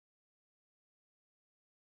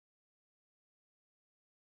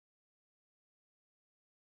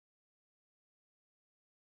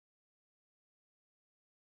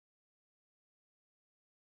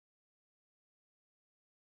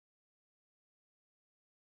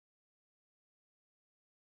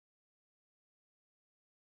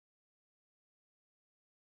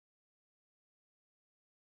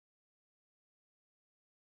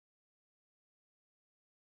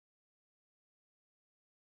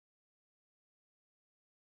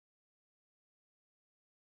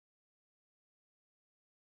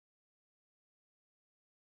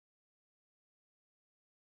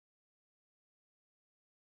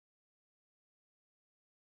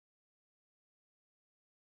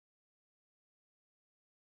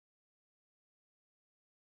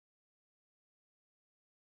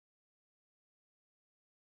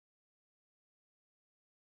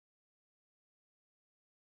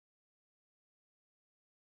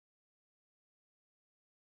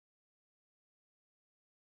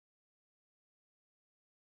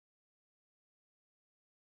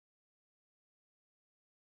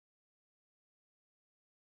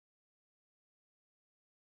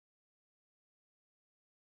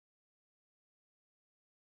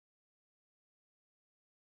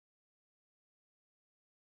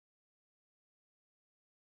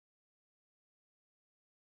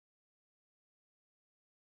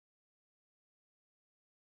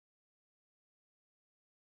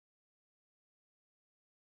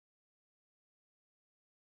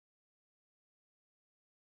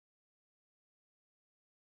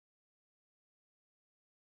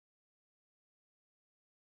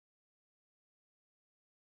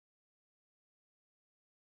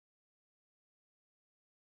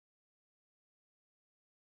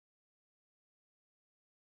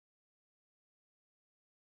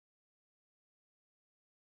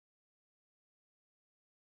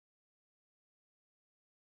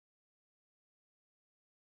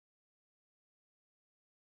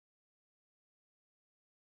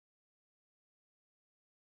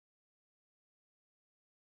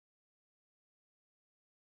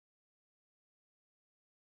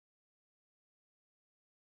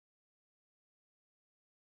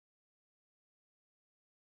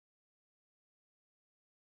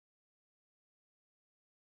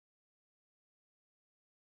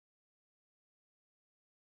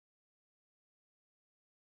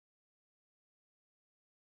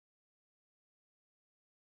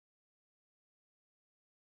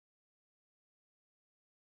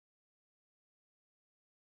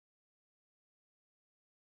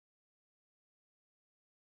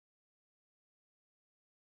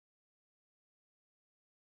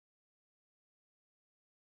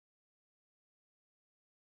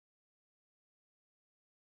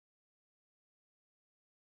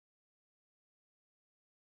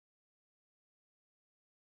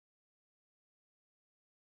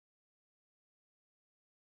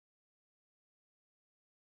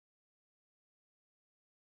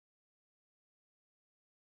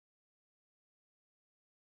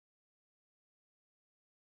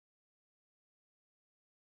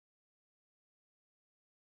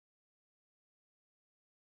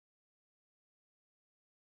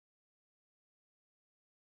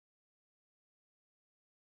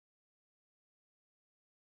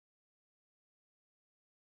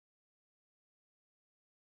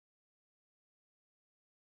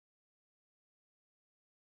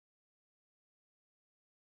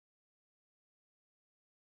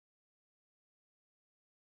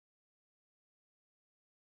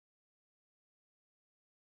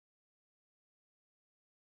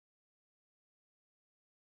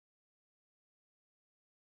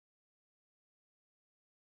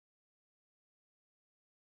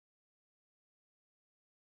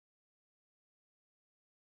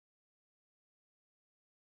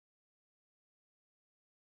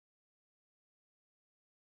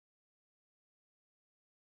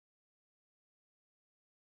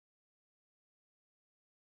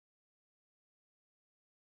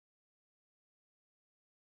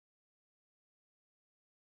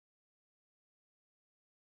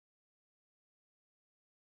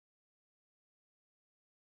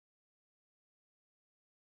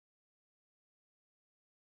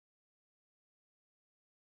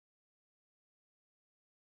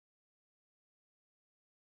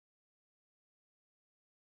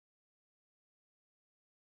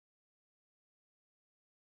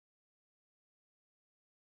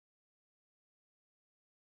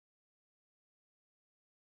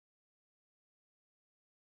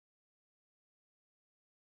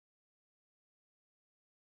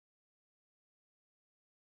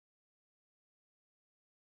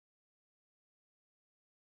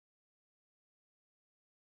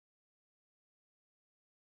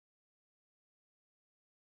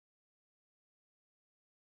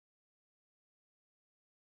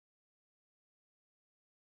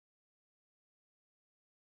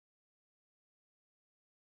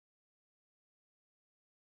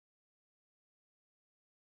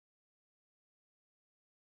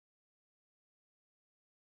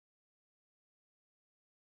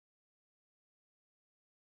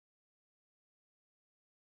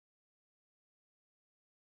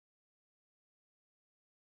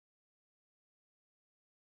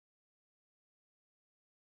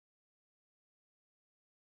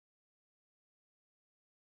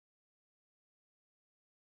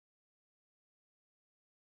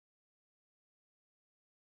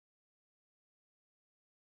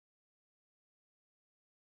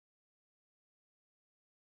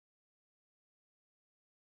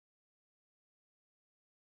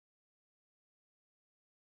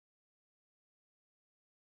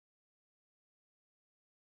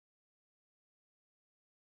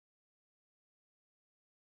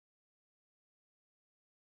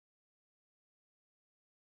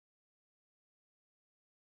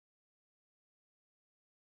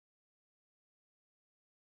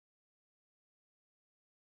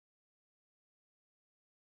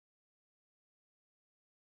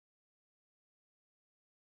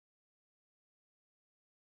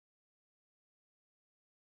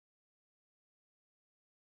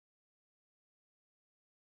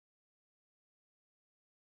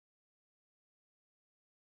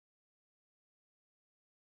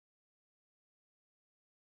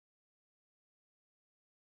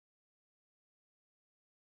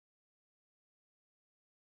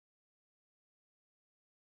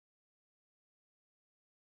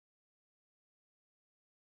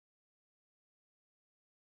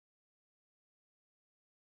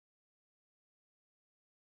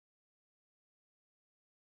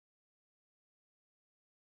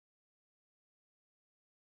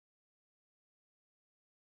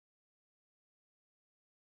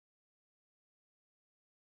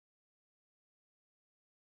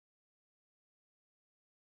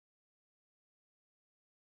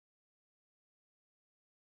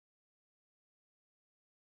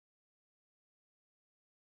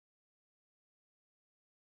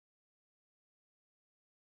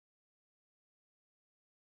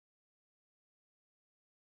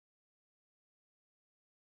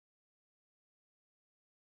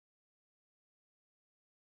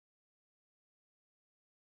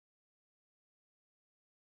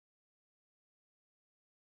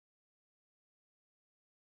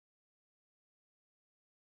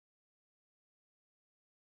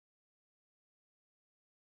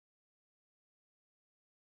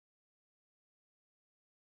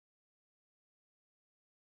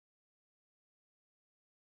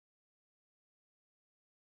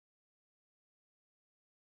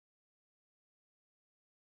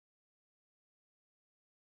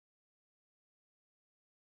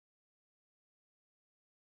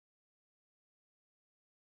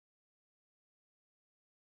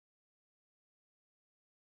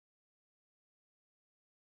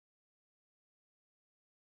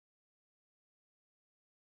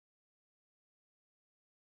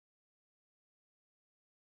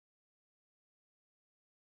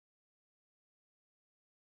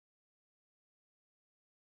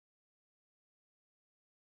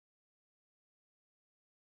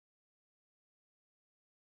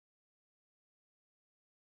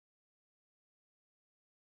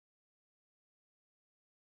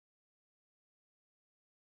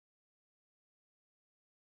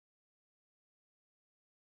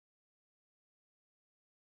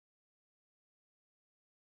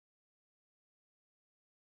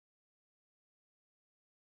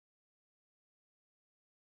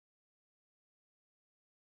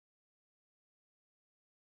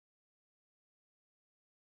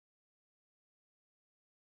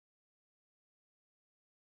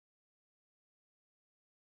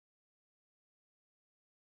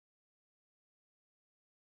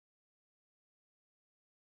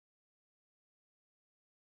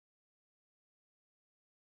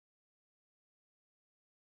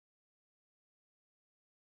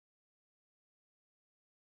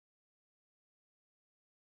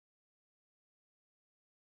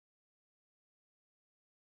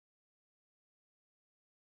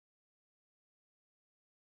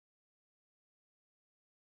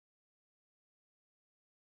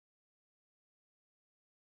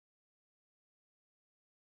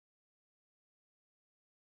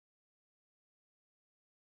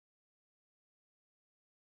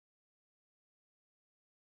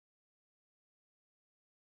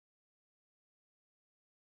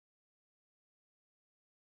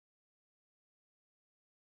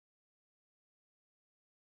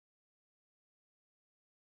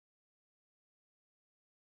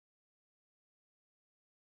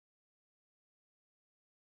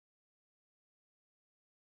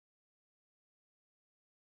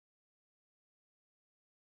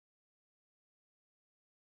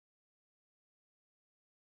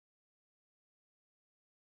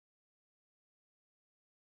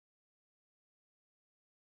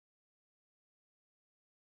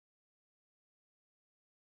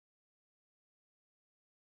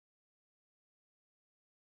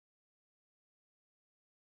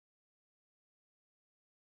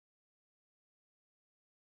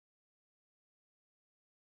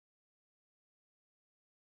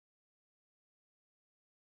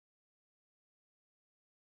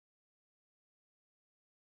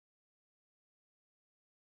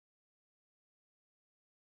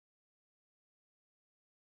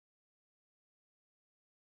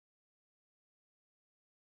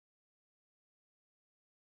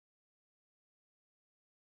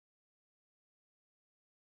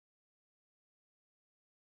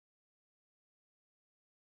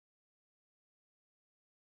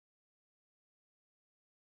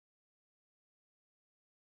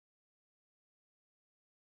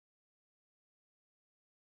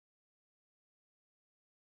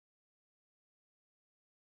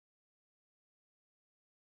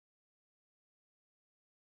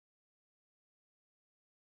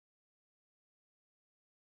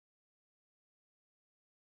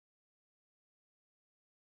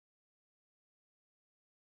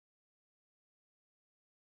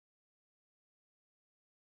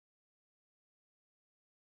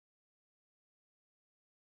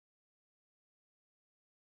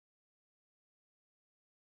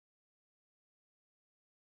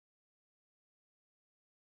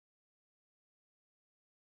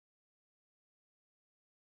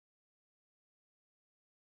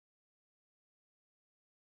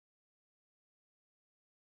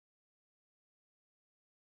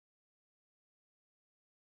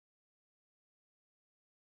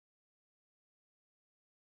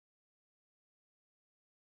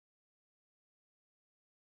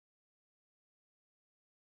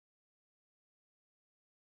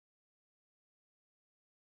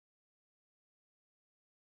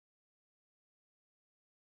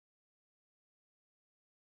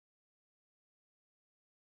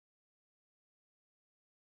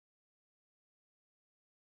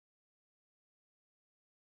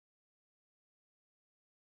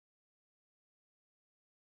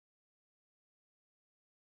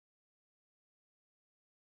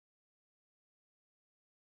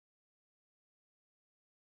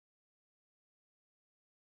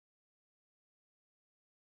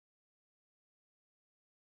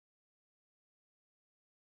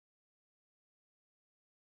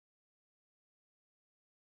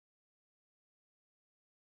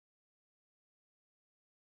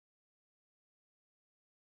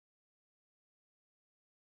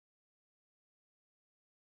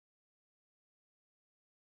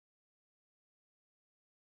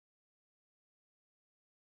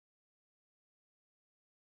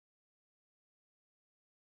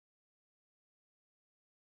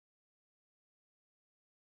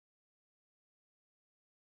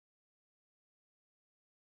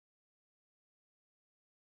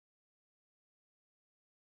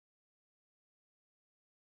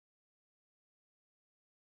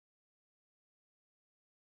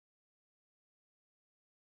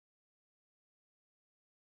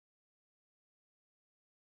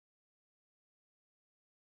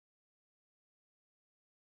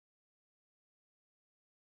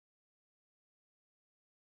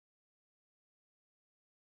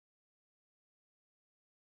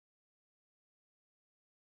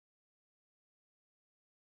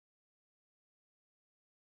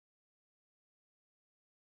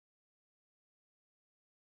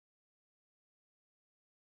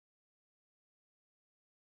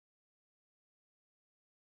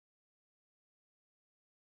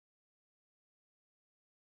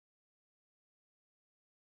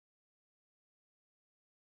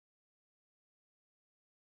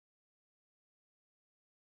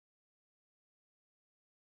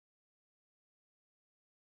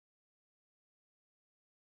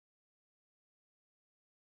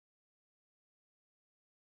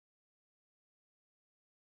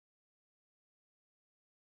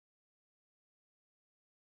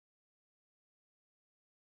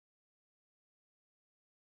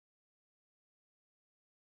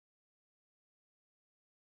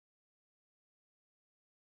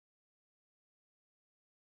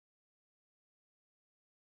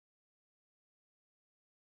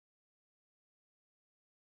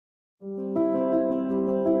Good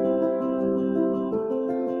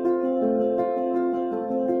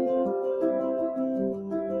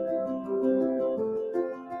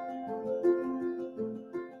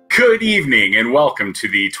evening and welcome to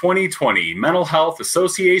the 2020 Mental Health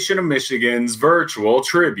Association of Michigan's virtual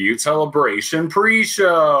tribute celebration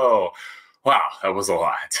pre-show. Wow, that was a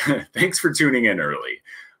lot. Thanks for tuning in early.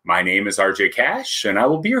 My name is RJ Cash and I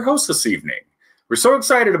will be your host this evening. We're so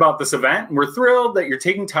excited about this event and we're thrilled that you're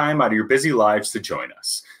taking time out of your busy lives to join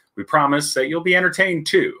us. We promise that you'll be entertained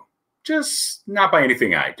too, just not by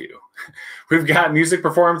anything I do. We've got music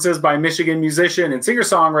performances by Michigan musician and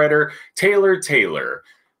singer-songwriter Taylor.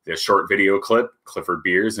 The short video clip, Clifford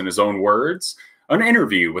Beers in his own words, an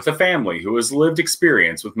interview with a family who has lived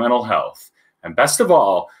experience with mental health. And best of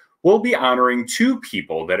all, we'll be honoring two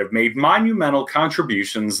people that have made monumental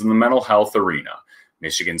contributions in the mental health arena.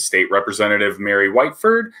 Michigan State Representative Mary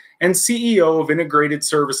Whiteford and CEO of Integrated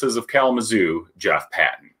Services of Kalamazoo, Jeff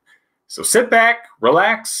Patton. So sit back,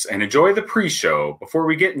 relax, and enjoy the pre-show before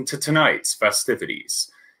we get into tonight's festivities.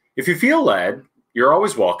 If you feel led, you're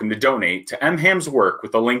always welcome to donate to Mham's work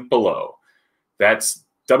with the link below. That's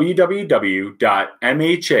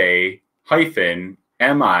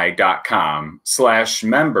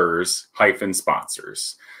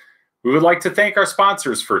www.mha-mi.com/members-sponsors. We would like to thank our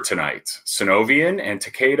sponsors for tonight, Synovian and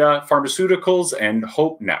Takeda Pharmaceuticals and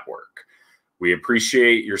Hope Network. We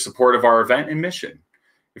appreciate your support of our event and mission.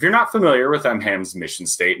 If you're not familiar with Mham's mission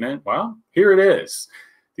statement, well, here it is.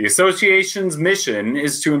 The association's mission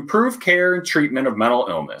is to improve care and treatment of mental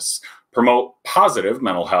illness, promote positive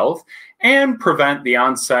mental health, and prevent the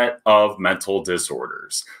onset of mental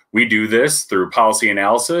disorders. We do this through policy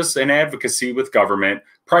analysis and advocacy with government,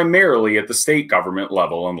 primarily at the state government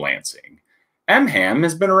level in Lansing. Mham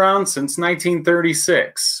has been around since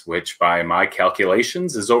 1936, which by my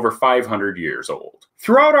calculations is over 500 years old.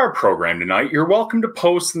 Throughout our program tonight, you're welcome to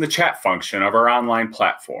post in the chat function of our online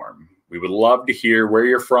platform. We would love to hear where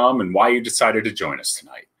you're from and why you decided to join us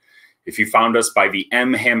tonight. If you found us by the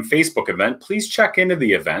Mham Facebook event, please check into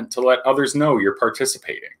the event to let others know you're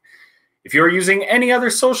participating. If you are using any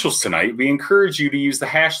other socials tonight, we encourage you to use the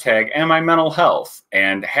hashtag #MIMentalHealth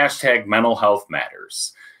and hashtag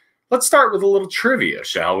 #MentalHealthMatters. Let's start with a little trivia,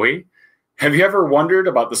 shall we? Have you ever wondered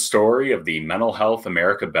about the story of the Mental Health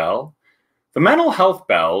America Bell? The Mental Health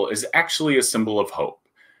Bell is actually a symbol of hope.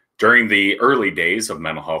 During the early days of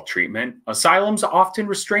mental health treatment, asylums often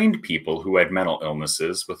restrained people who had mental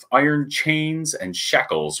illnesses with iron chains and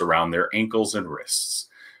shackles around their ankles and wrists.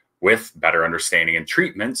 With better understanding and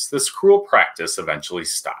treatments, this cruel practice eventually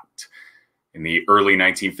stopped. In the early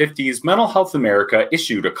 1950s, Mental Health America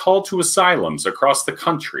issued a call to asylums across the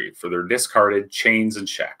country for their discarded chains and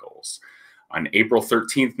shackles. On April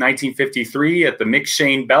 13, 1953, at the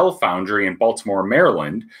McShane Bell Foundry in Baltimore,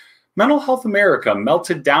 Maryland, Mental Health America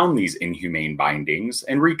melted down these inhumane bindings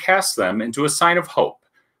and recast them into a sign of hope,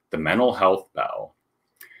 the Mental Health Bell.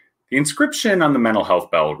 The inscription on the Mental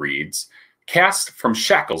Health Bell reads, "Cast from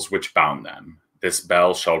shackles which bound them, this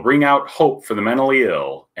bell shall ring out hope for the mentally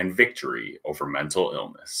ill and victory over mental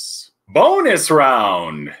illness." Bonus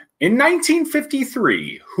round! In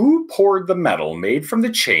 1953, who poured the metal made from the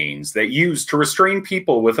chains that used to restrain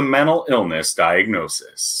people with a mental illness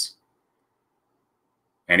diagnosis?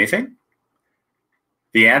 Anything?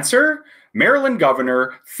 The answer? Maryland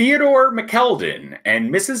Governor Theodore McKeldin and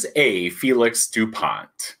Mrs. A. Felix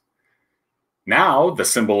DuPont. Now, the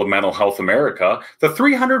symbol of Mental Health America, the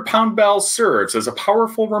 300-pound bell serves as a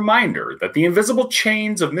powerful reminder that the invisible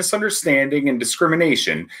chains of misunderstanding and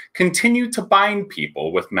discrimination continue to bind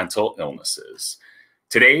people with mental illnesses.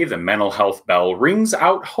 Today, the Mental Health Bell rings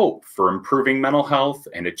out hope for improving mental health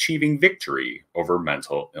and achieving victory over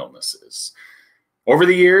mental illnesses. Over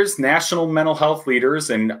the years, national mental health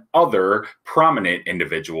leaders and other prominent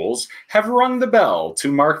individuals have rung the bell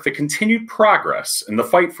to mark the continued progress in the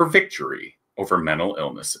fight for victory over mental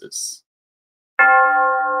illnesses.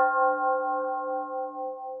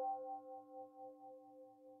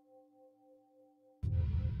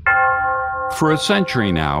 For a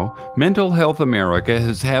century now, Mental Health America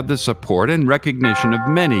has had the support and recognition of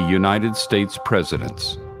many United States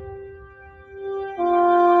presidents.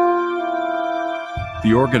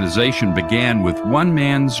 The organization began with one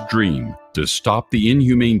man's dream: to stop the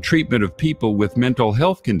inhumane treatment of people with mental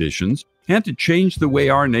health conditions and to change the way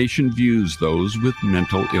our nation views those with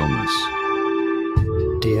mental illness.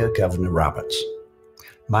 Dear Governor Roberts,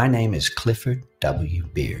 my name is Clifford W.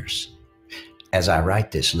 Beers. As I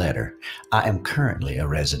write this letter, I am currently a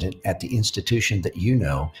resident at the institution that you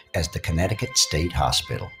know as the Connecticut State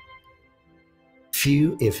Hospital.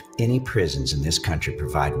 Few, if any, prisons in this country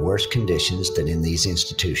provide worse conditions than in these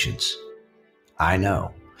institutions. I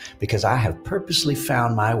know, because I have purposely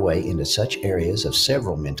found my way into such areas of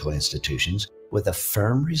several mental institutions with a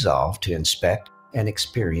firm resolve to inspect and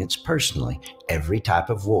experience personally every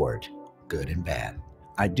type of ward, good and bad.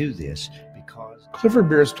 I do this because Clifford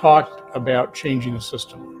Beers talked about changing the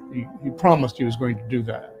system. He promised he was going to do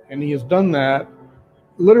that. And he has done that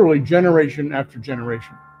literally generation after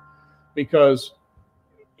generation. Because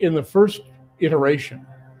in the first iteration,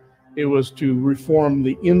 it was to reform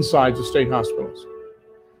the insides of state hospitals.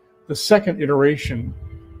 The second iteration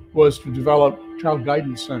was to develop child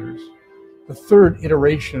guidance centers. The third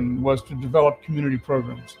iteration was to develop community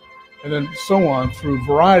programs. And then so on through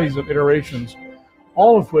varieties of iterations,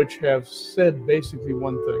 all of which have said basically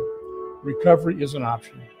one thing: recovery is an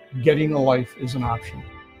option. Getting a life is an option.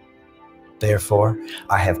 Therefore,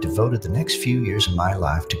 I have devoted the next few years of my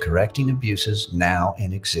life to correcting abuses now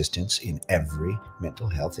in existence in every mental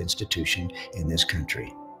health institution in this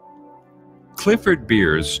country. Clifford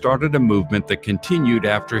Beers started a movement that continued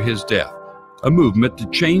after his death, a movement to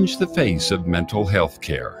change the face of mental health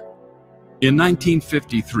care. In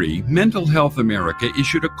 1953, Mental Health America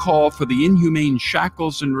issued a call for the inhumane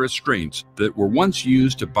shackles and restraints that were once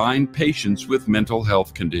used to bind patients with mental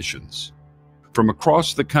health conditions. From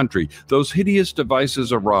across the country, those hideous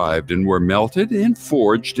devices arrived and were melted and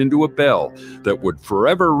forged into a bell that would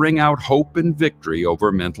forever ring out hope and victory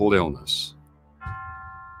over mental illness.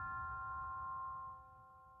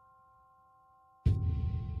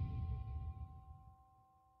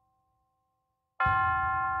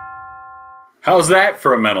 How's that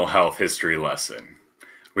for a mental health history lesson?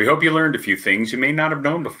 We hope you learned a few things you may not have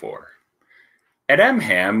known before. At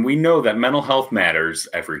Mham, we know that mental health matters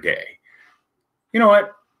every day. You know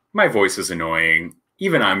what? My voice is annoying.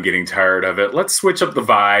 Even I'm getting tired of it. Let's switch up the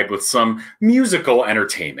vibe with some musical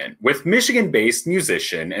entertainment with Michigan-based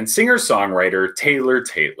musician and singer-songwriter Taylor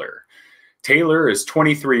Taylor. Taylor is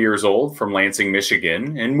 23 years old from Lansing,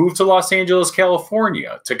 Michigan, and moved to Los Angeles,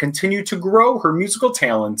 California to continue to grow her musical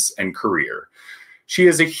talents and career. She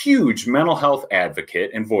is a huge mental health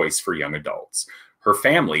advocate and voice for young adults. Her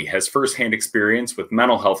family has firsthand experience with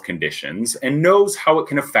mental health conditions and knows how it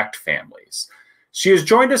can affect families. She has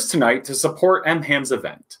joined us tonight to support Mham's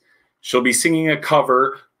event. She'll be singing a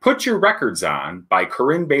cover, Put Your Records On, by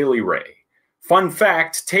Corinne Bailey Rae. Fun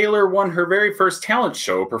fact, Taylor won her very first talent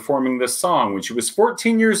show performing this song when she was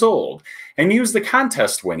 14 years old and used the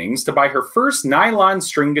contest winnings to buy her first nylon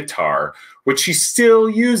string guitar, which she still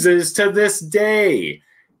uses to this day.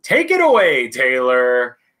 Take it away,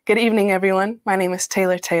 Taylor. Good evening, everyone. My name is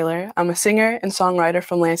Taylor Taylor. I'm a singer and songwriter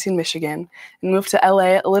from Lansing, Michigan, and moved to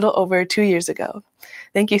LA a little over 2 years ago.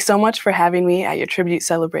 Thank you so much for having me at your tribute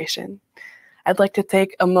celebration. I'd like to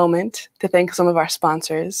take a moment to thank some of our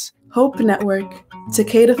sponsors: Hope Network,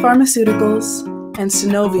 Takeda Pharmaceuticals, and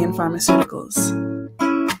Synovian Pharmaceuticals.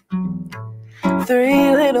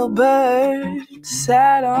 3 little birds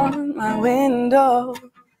sat on my window,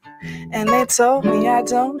 and they told me I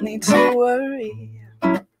don't need to worry.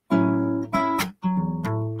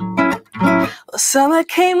 Well, summer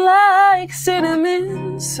came like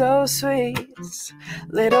cinnamon, so sweet.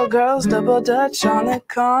 Little girls double dutch on the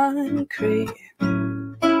concrete.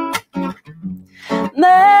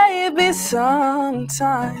 Maybe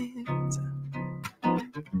sometimes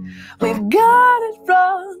we've got it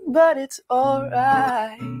wrong, but it's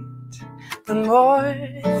alright. The more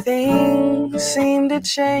things seem to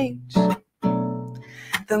change,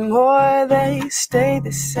 the more they stay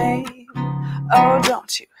the same. Oh,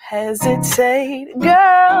 don't you hesitate,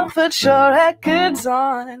 girl, put your records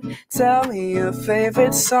on. Tell me your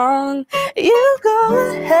favorite song. You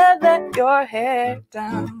go ahead, let your hair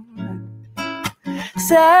down.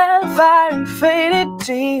 Sapphire and faded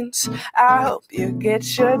jeans, I hope you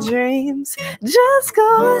get your dreams. Just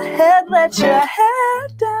go ahead, let your hair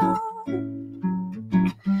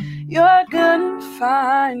down. You're gonna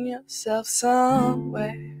find yourself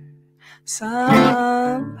somewhere,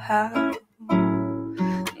 somehow.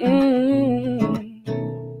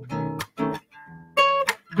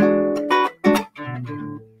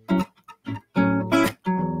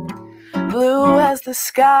 Blue as the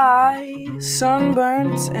sky,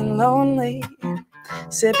 sunburnt and lonely,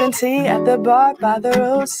 sipping tea at the bar by the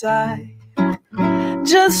roadside.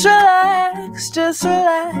 Just relax,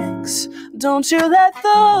 don't you let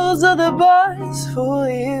those other boys fool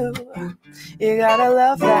you. You gotta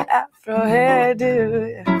love that afro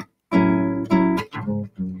hairdo.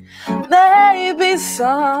 Maybe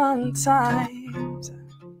sometimes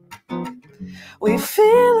we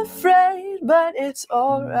feel afraid, but it's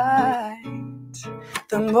alright.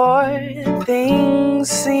 the more things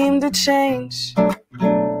seem to change,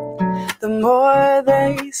 the more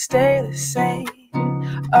they stay the same.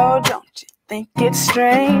 Oh, don't you think it's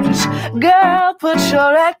strange? Girl, put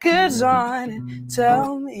your records on and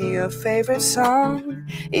tell me your favorite song.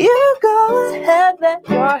 You go ahead, let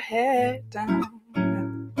your hair down.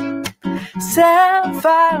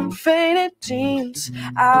 Sapphire and faded jeans,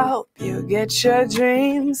 I hope you get your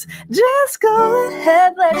dreams. Just go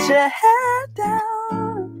ahead, let your hair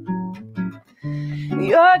down.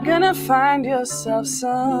 You're gonna find yourself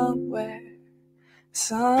somewhere,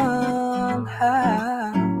 somehow.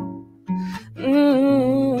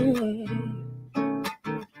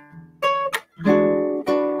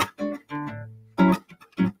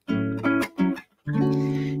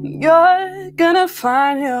 You're gonna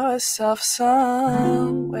find yourself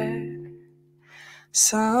somewhere,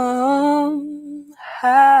 somehow.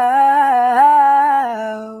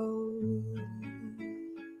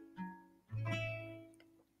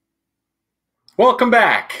 Welcome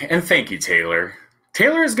back, and thank you, Taylor.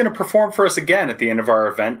 Taylor is going to perform for us again at the end of our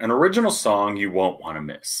event, an original song you won't want to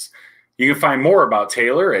miss. You can find more about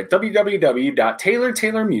Taylor at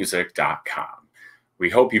www.taylortaylormusic.com. We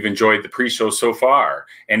hope you've enjoyed the pre-show so far.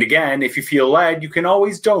 And again, if you feel led, you can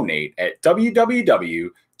always donate at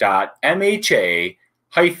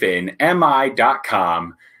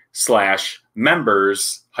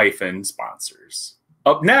www.mha-mi.com/members-sponsors.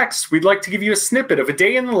 Up next, we'd like to give you a snippet of a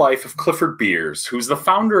day in the life of Clifford Beers, who's the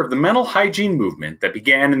founder of the mental hygiene movement that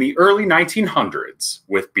began in the early 1900s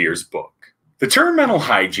with Beers' book. The term mental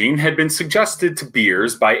hygiene had been suggested to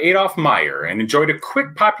Beers by Adolf Meyer and enjoyed a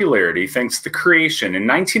quick popularity thanks to the creation in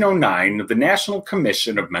 1909 of the National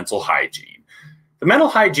Commission of Mental Hygiene. The mental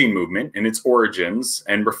hygiene movement, in its origins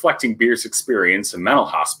and reflecting Beers' experience in mental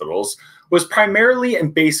hospitals, was primarily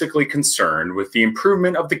and basically concerned with the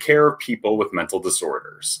improvement of the care of people with mental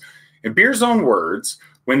disorders. In Beers' own words,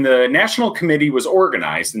 when the National Committee was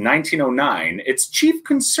organized in 1909, its chief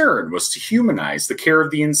concern was to humanize the care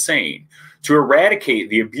of the insane, to eradicate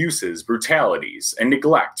the abuses, brutalities, and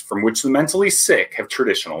neglect from which the mentally sick have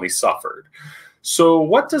traditionally suffered. So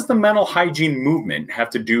what does the mental hygiene movement have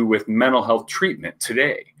to do with mental health treatment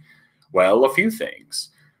today? Well, a few things.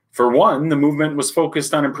 For one, the movement was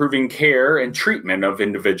focused on improving care and treatment of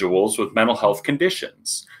individuals with mental health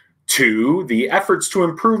conditions. Two, the efforts to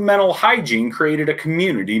improve mental hygiene created a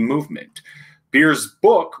community movement. Beers'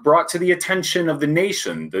 book brought to the attention of the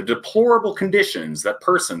nation the deplorable conditions that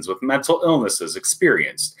persons with mental illnesses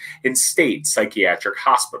experienced in state psychiatric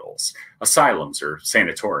hospitals, asylums, or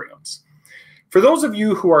sanatoriums. For those of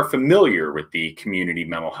you who are familiar with the community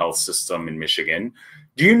mental health system in Michigan,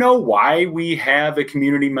 do you know why we have a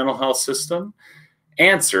community mental health system?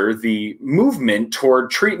 Answer: the movement toward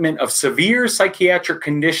treatment of severe psychiatric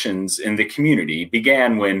conditions in the community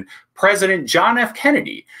began when President John F.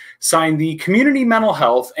 Kennedy signed the Community Mental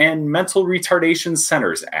Health and Mental Retardation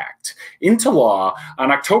Centers Act into law on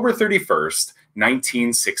October 31st,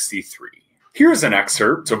 1963. Here's an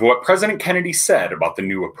excerpt of what President Kennedy said about the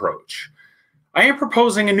new approach. I am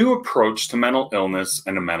proposing a new approach to mental illness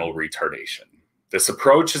and mental retardation. This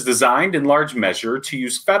approach is designed in large measure to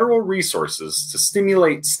use federal resources to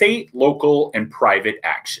stimulate state, local, and private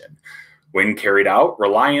action. When carried out,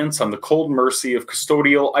 reliance on the cold mercy of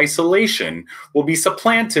custodial isolation will be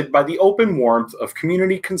supplanted by the open warmth of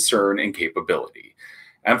community concern and capability.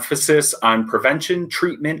 Emphasis on prevention,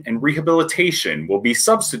 treatment, and rehabilitation will be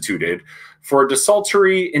substituted for a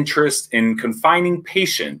desultory interest in confining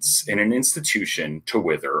patients in an institution to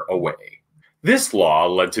wither away. This law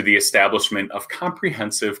led to the establishment of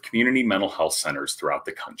comprehensive community mental health centers throughout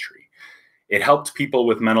the country. It helped people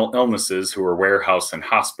with mental illnesses who were warehoused in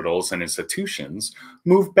hospitals and institutions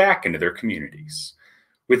move back into their communities.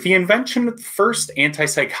 With the invention of the first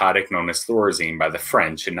antipsychotic known as Thorazine by the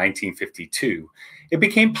French in 1952, it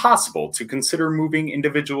became possible to consider moving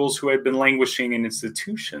individuals who had been languishing in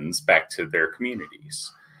institutions back to their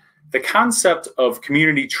communities. The concept of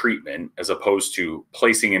community treatment, as opposed to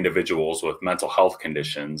placing individuals with mental health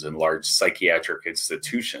conditions in large psychiatric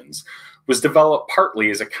institutions, was developed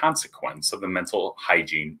partly as a consequence of the mental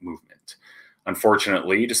hygiene movement.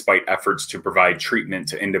 Unfortunately, despite efforts to provide treatment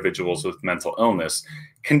to individuals with mental illness,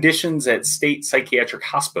 conditions at state psychiatric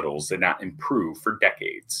hospitals did not improve for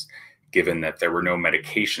decades. Given that there were no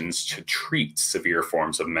medications to treat severe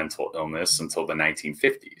forms of mental illness until the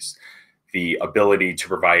 1950s, the ability to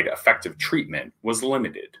provide effective treatment was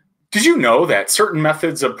limited. Did you know that certain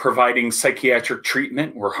methods of providing psychiatric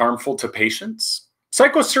treatment were harmful to patients?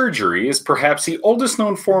 Psychosurgery is perhaps the oldest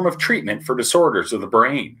known form of treatment for disorders of the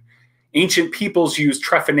brain. Ancient peoples used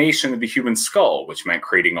trephination of the human skull, which meant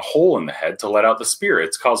creating a hole in the head to let out the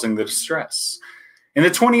spirits causing the distress. In the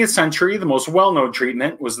 20th century, the most well-known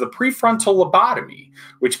treatment was the prefrontal lobotomy,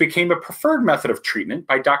 which became a preferred method of treatment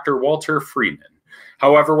by Dr. Walter Freeman.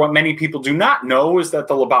 However, what many people do not know is that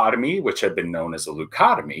the lobotomy, which had been known as a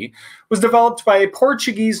leucotomy, was developed by a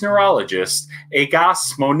Portuguese neurologist,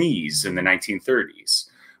 Egas Moniz, in the 1930s.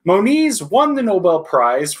 Moniz won the Nobel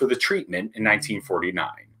Prize for the treatment in 1949.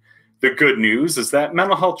 The good news is that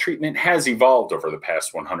mental health treatment has evolved over the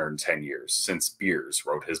past 110 years since Beers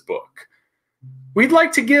wrote his book. We'd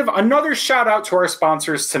like to give another shout out to our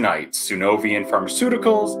sponsors tonight, Sunovion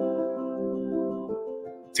Pharmaceuticals,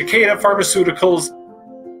 Takeda Pharmaceuticals,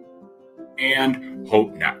 and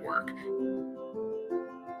Hope Network.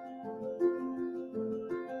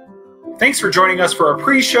 Thanks for joining us for our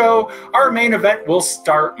pre-show. Our main event will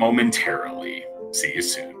start momentarily. See you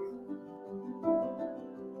soon.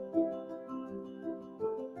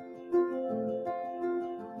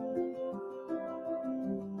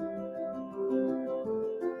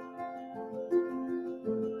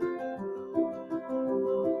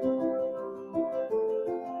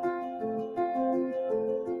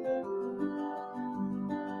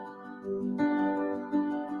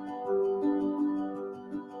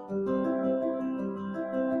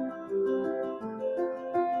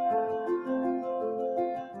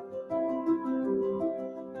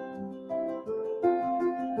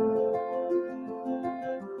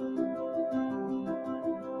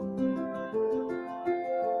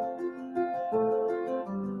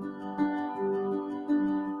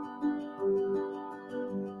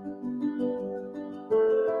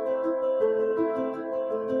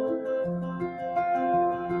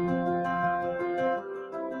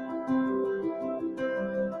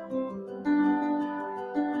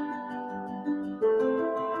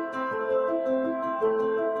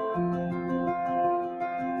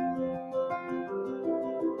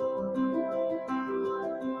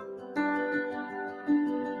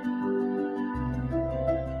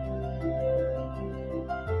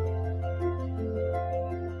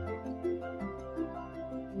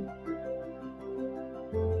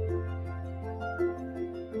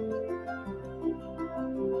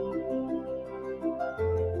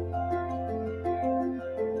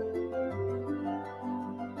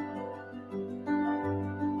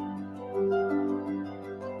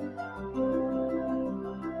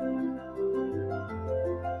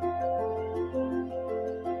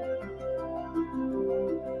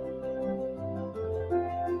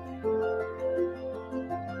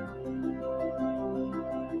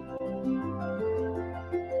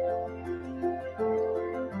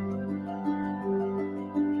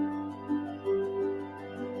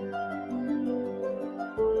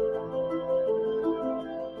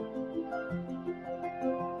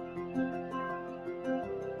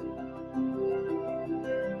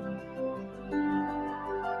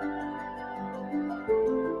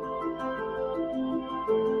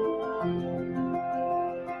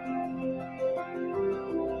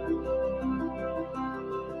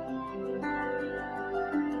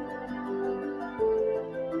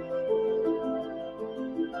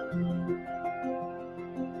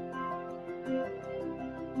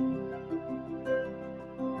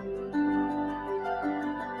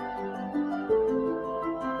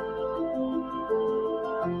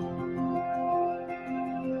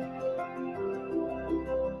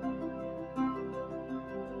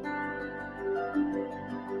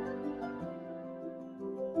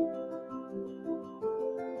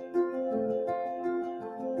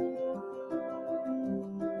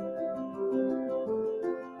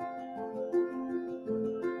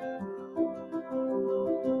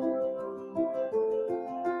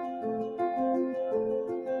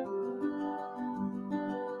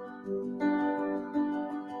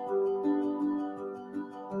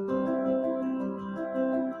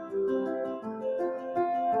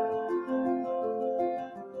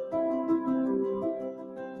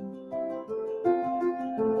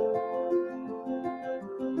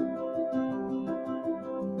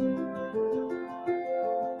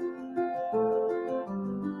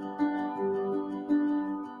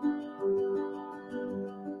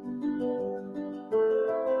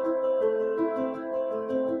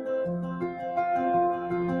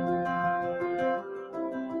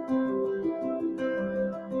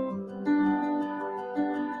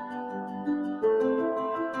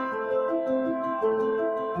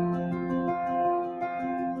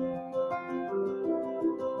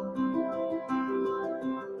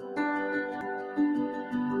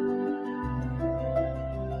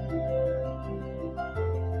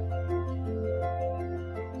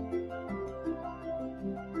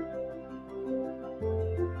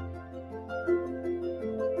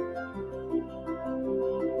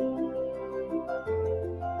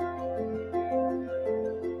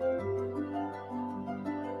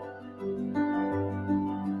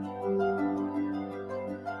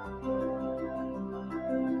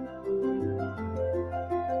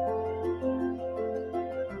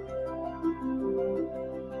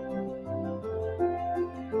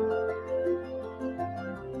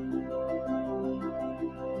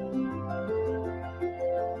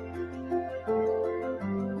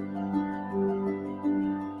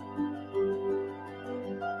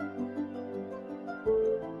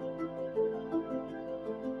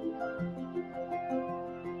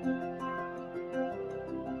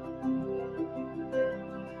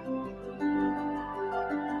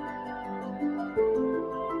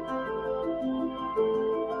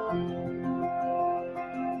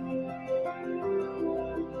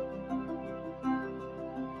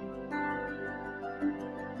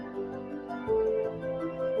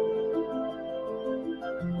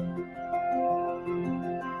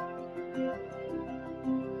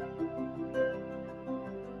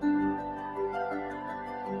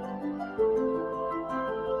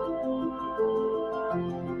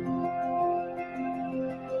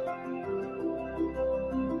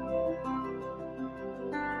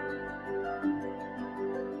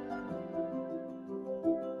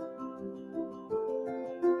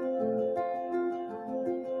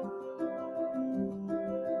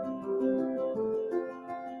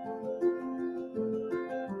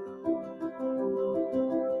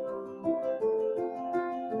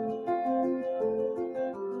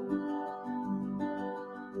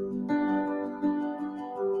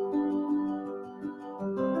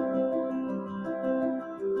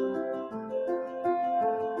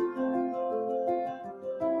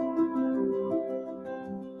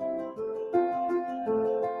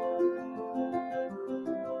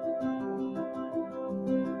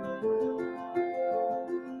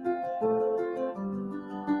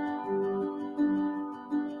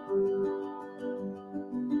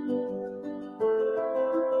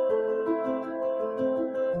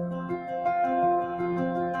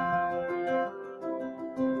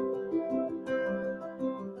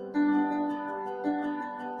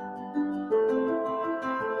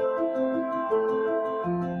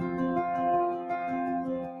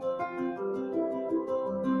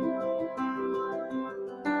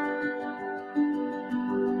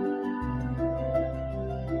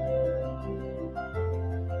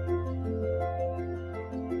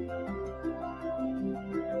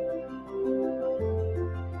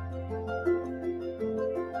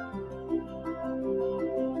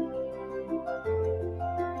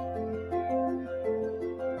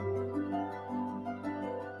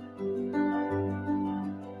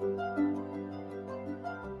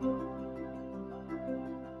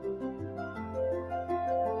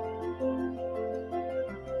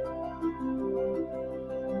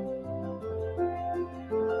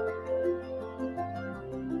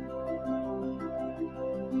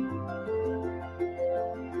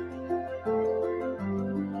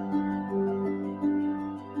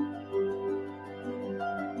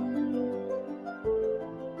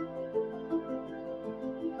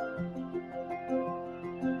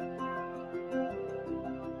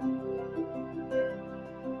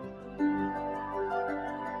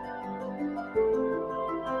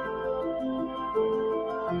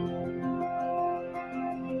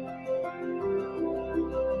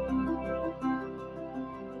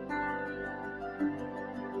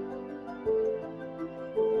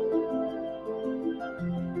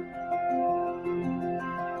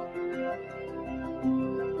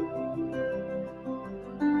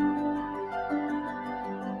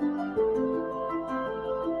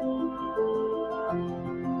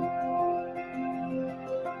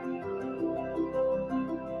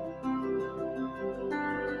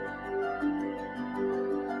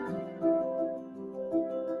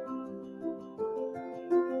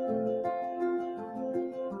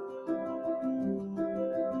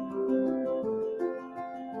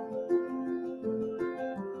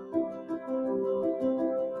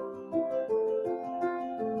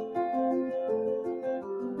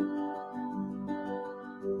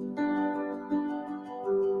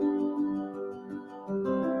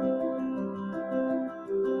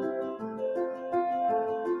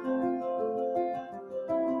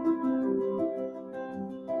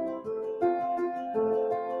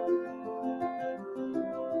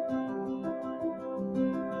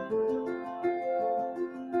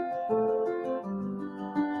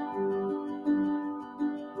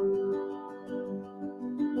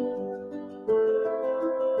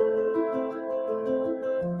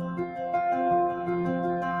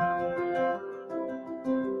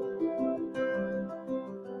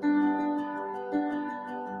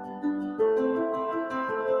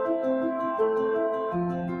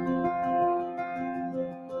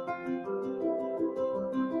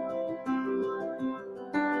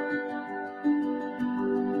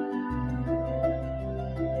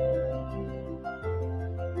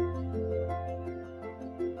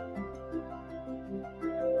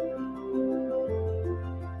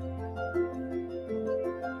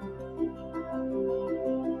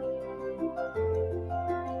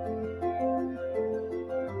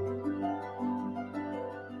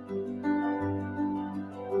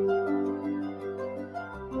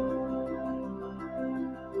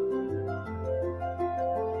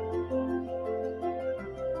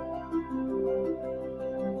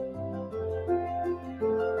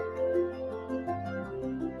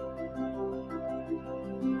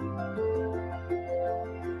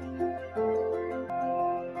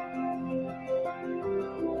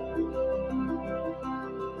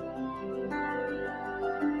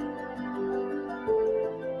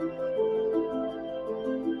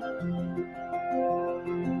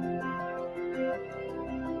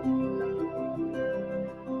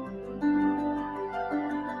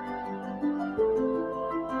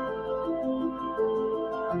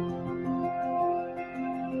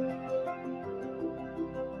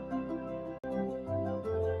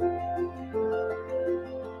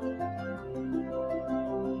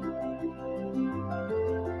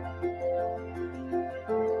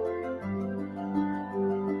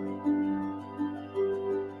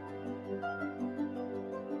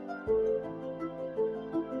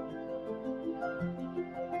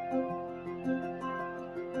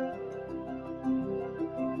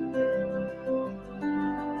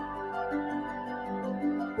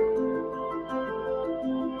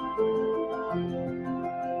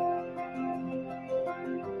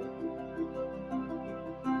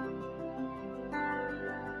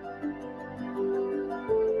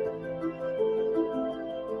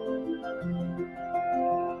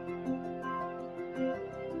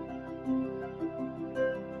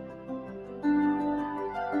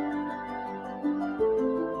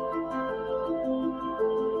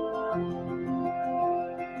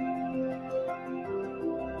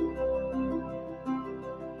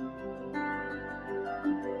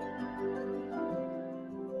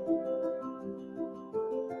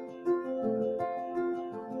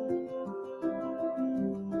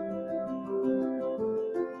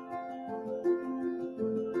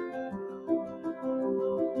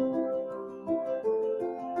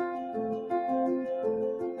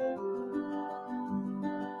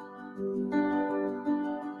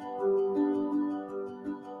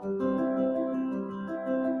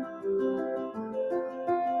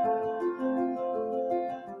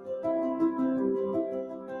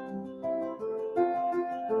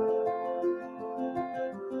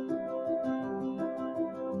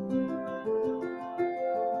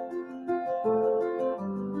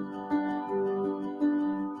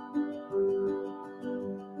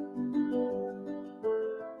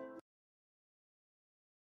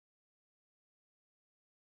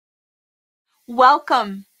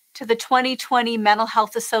 Welcome to the 2020 Mental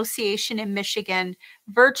Health Association in Michigan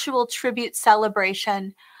virtual tribute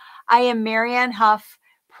celebration. I am Marianne Huff,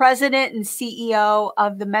 President and CEO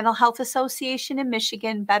of the Mental Health Association in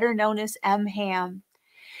Michigan, better known as Mham.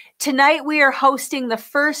 Tonight, we are hosting the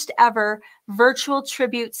first ever virtual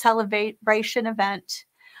tribute celebration event.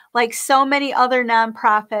 Like so many other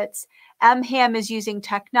nonprofits, Mham is using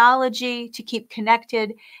technology to keep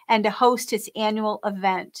connected and to host its annual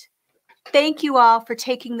event. Thank you all for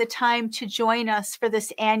taking the time to join us for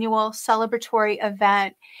this annual celebratory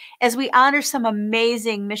event as we honor some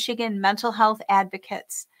amazing Michigan mental health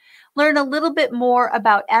advocates, learn a little bit more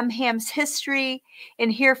about Mham's history,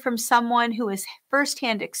 and hear from someone who has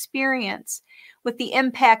firsthand experience with the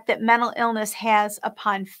impact that mental illness has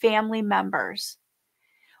upon family members.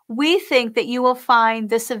 We think that you will find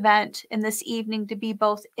this event and this evening to be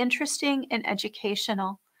both interesting and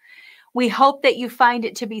educational. We hope that you find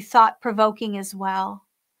it to be thought-provoking as well.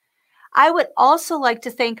 I would also like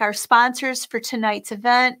to thank our sponsors for tonight's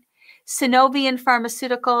event, Synovian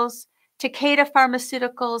Pharmaceuticals, Takeda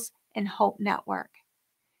Pharmaceuticals, and Hope Network.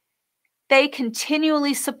 They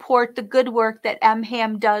continually support the good work that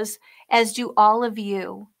Mham does, as do all of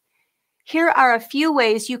you. Here are a few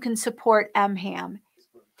ways you can support Mham.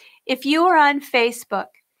 If you are on Facebook,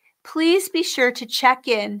 please be sure to check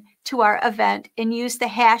in to our event and use the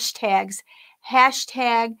hashtags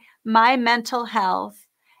 #MyMentalHealth,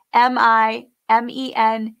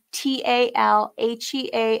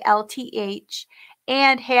 MyMentalHealth,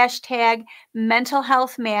 and hashtag Mental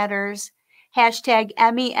Health Matters, hashtag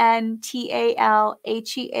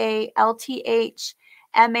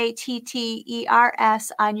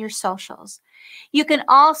MENTALHEALTHMATTERS on your socials. You can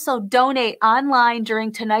also donate online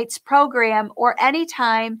during tonight's program or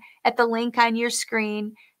anytime at the link on your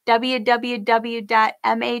screen,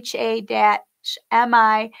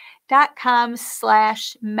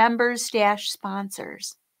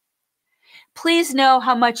 www.mha-mi.com/members-sponsors. Please know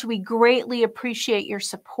how much we greatly appreciate your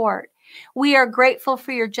support. We are grateful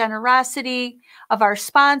for your generosity of our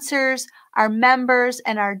sponsors, our members,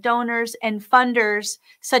 and our donors and funders,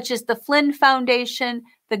 such as the Flynn Foundation,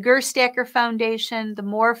 the Gerstacker Foundation, the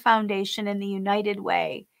Moore Foundation, and the United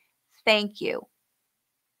Way. Thank you.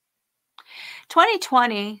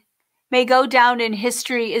 2020 may go down in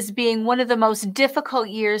history as being one of the most difficult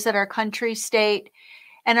years that our country, state,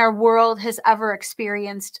 and our world has ever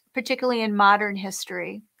experienced, particularly in modern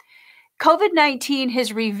history. COVID-19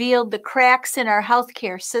 has revealed the cracks in our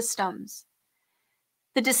healthcare systems.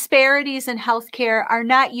 The disparities in healthcare are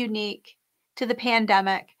not unique to the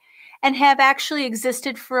pandemic and have actually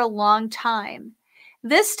existed for a long time.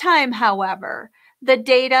 This time, however, the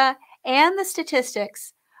data and the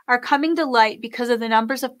statistics are coming to light because of the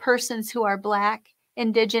numbers of persons who are Black,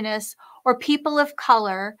 Indigenous, or people of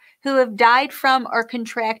color who have died from or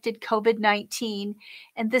contracted COVID-19,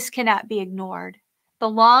 and this cannot be ignored. The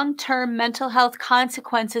long-term mental health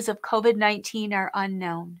consequences of COVID-19 are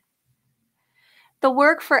unknown. The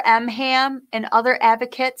work for Mham and other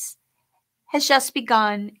advocates has just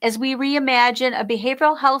begun as we reimagine a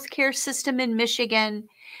behavioral health care system in Michigan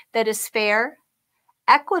that is fair,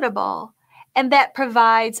 equitable, and that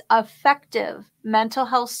provides effective mental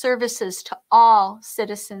health services to all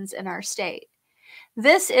citizens in our state.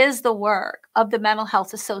 This is the work of the Mental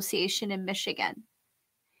Health Association in Michigan.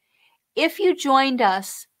 If you joined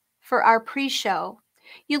us for our pre-show,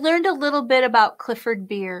 you learned a little bit about Clifford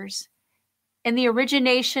Beers and the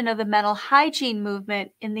origination of the mental hygiene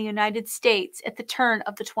movement in the United States at the turn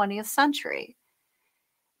of the 20th century.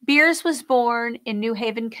 Beers was born in New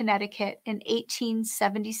Haven, Connecticut in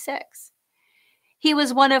 1876. He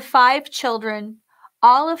was one of 5 children,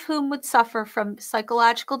 all of whom would suffer from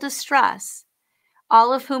psychological distress,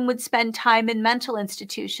 all of whom would spend time in mental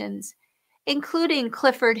institutions, including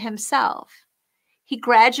Clifford himself. He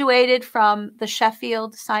graduated from the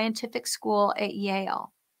Sheffield Scientific School at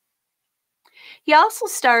Yale. He also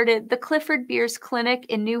started the Clifford Beers Clinic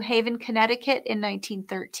in New Haven, Connecticut in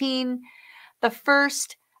 1913, the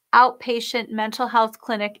first outpatient mental health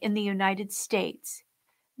clinic in the United States.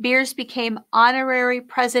 Beers became honorary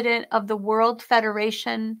president of the World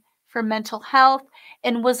Federation for Mental Health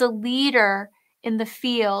and was a leader in the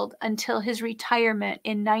field until his retirement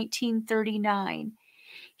in 1939.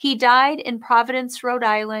 He died in Providence, Rhode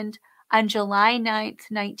Island on July 9th,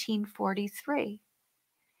 1943.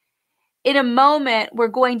 In a moment, we're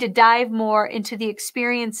going to dive more into the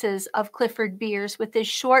experiences of Clifford Beers with this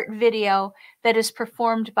short video that is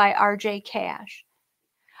performed by R.J. Cash.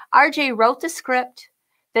 R.J. wrote the script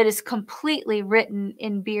that is completely written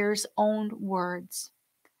in Beers' own words.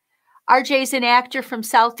 R.J. is an actor from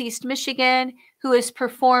Southeast Michigan who has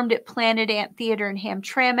performed at Planet Ant Theater in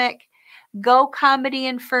Hamtramck, Go Comedy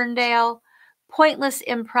in Ferndale, Pointless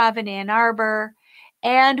Improv in Ann Arbor,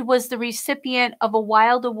 and was the recipient of a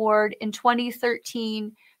Wild Award in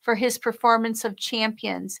 2013 for his performance of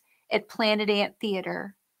Champions at Planet Ant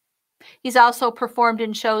Theater. He's also performed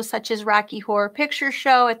in shows such as Rocky Horror Picture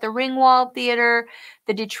Show at the Ringwald Theater,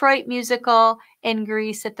 the Detroit Musical, and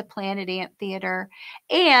Grease at the Planet Ant Theater.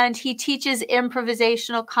 And he teaches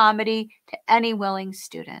improvisational comedy to any willing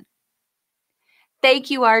student. Thank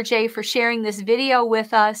you, RJ, for sharing this video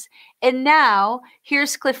with us. And now,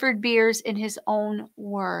 here's Clifford Beers in his own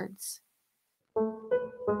words.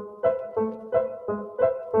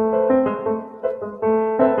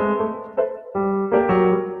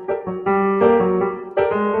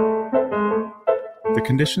 The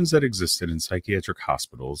conditions that existed in psychiatric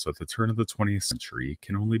hospitals at the turn of the 20th century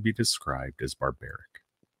can only be described as barbaric.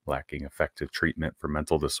 Lacking effective treatment for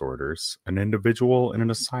mental disorders, an individual in an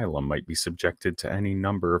asylum might be subjected to any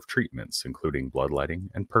number of treatments, including bloodletting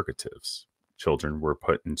and purgatives. Children were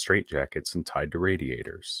put in straitjackets and tied to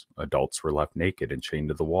radiators. Adults were left naked and chained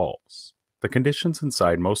to the walls. The conditions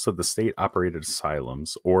inside most of the state-operated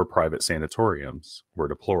asylums or private sanatoriums were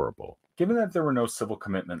deplorable. Given that there were no civil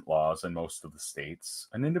commitment laws in most of the states,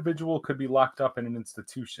 an individual could be locked up in an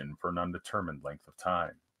institution for an undetermined length of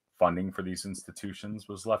time. Funding for these institutions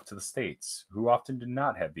was left to the states, who often did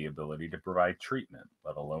not have the ability to provide treatment,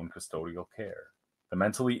 let alone custodial care. The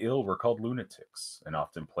mentally ill were called lunatics, and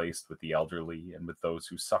often placed with the elderly and with those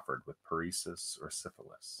who suffered with paresis or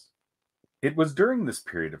syphilis. It was during this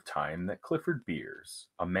period of time that Clifford Beers,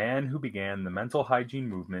 a man who began the mental hygiene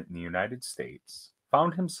movement in the United States,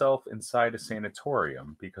 found himself inside a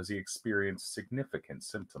sanatorium because he experienced significant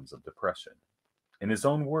symptoms of depression. In his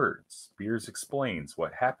own words, Beers explains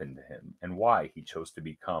what happened to him and why he chose to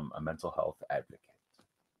become a mental health advocate.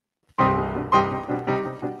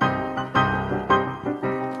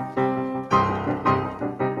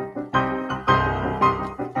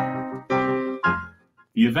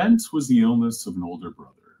 The event was the illness of an older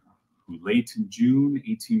brother, who late in June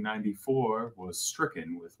 1894 was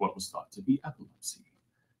stricken with what was thought to be epilepsy.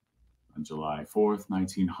 On July 4th,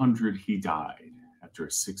 1900, he died after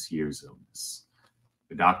a 6 years illness.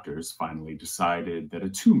 The doctors finally decided that a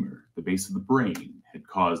tumor at the base of the brain had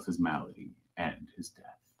caused his malady and his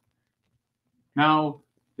death. Now,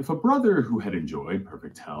 if a brother who had enjoyed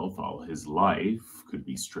perfect health all his life could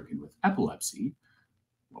be stricken with epilepsy,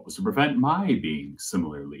 what was to prevent my being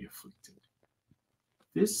similarly afflicted?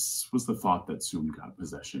 This was the thought that soon got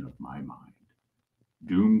possession of my mind.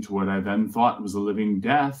 Doomed to what I then thought was a living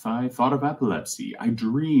death, I thought of epilepsy. I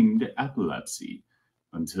dreamed epilepsy,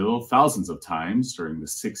 until thousands of times during the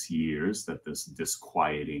 6 years that this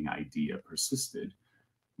disquieting idea persisted,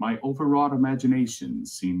 my overwrought imagination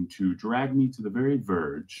seemed to drag me to the very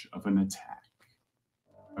verge of an attack.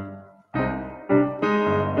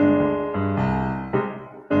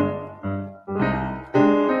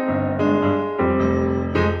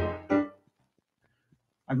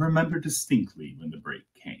 I remember distinctly when the break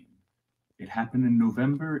came. It happened in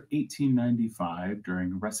November 1895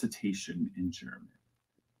 during a recitation in German.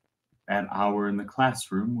 That hour in the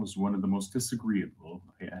classroom was one of the most disagreeable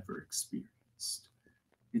I ever experienced.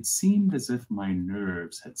 It seemed as if my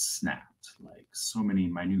nerves had snapped, like so many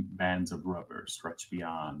minute bands of rubber stretched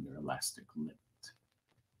beyond their elastic limit.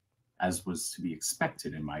 As was to be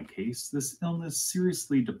expected in my case, this illness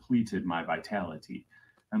seriously depleted my vitality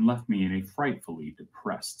and left me in a frightfully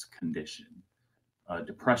depressed condition. A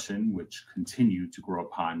depression which continued to grow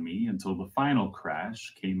upon me until the final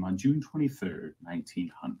crash came on June 23rd,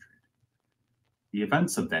 1900. The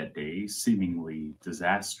events of that day, seemingly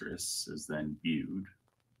disastrous as then viewed,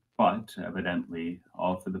 but evidently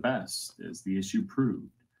all for the best, as the issue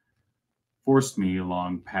proved, forced me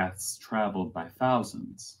along paths traveled by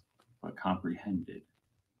thousands, but comprehended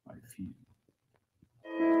by few.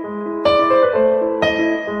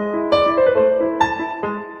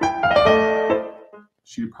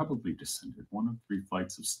 She had probably descended one of 3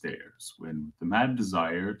 flights of stairs when, with the mad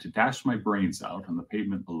desire to dash my brains out on the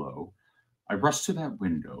pavement below, I rushed to that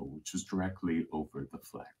window, which was directly over the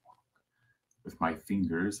flag walk. With my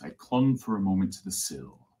fingers, I clung for a moment to the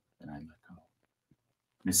sill, then I let go.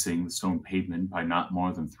 Missing the stone pavement by not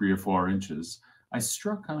more than 3 or 4 inches, I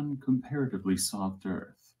struck on comparatively soft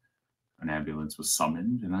earth. An ambulance was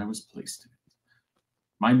summoned, and I was placed in it.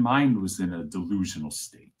 My mind was in a delusional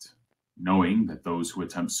state. Knowing that those who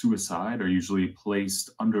attempt suicide are usually placed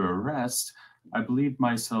under arrest, I believed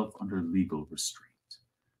myself under legal restraint.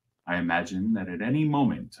 I imagined that at any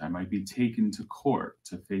moment I might be taken to court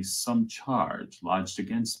to face some charge lodged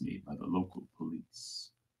against me by the local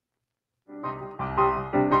police.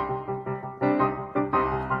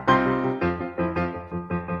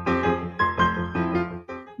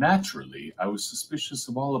 Naturally, I was suspicious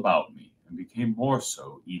of all about me and became more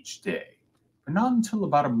so each day, but not until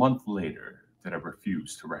about a month later did I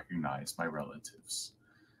refuse to recognize my relatives.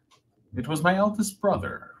 It was my eldest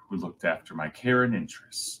brother who looked after my care and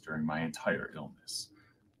interests during my entire illness.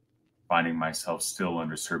 Finding myself still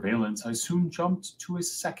under surveillance, I soon jumped to a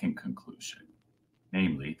second conclusion,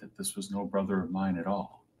 namely that this was no brother of mine at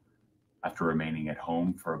all. After remaining at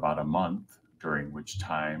home for about a month, during which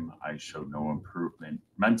time I showed no improvement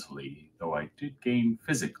mentally, though I did gain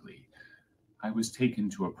physically, I was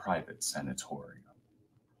taken to a private sanatorium.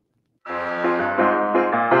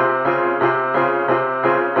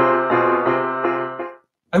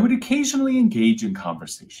 I would occasionally engage in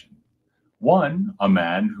conversation. One, a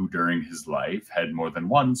man who during his life had more than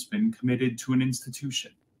once been committed to an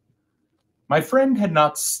institution. My friend had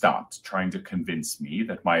not stopped trying to convince me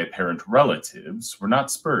that my apparent relatives were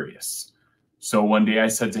not spurious. So one day I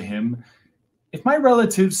said to him, "If my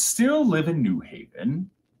relatives still live in New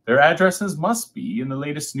Haven, their addresses must be in the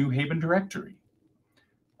latest New Haven directory."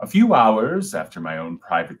 A few hours after my own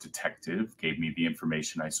private detective gave me the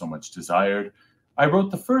information I so much desired, I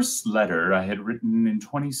wrote the first letter I had written in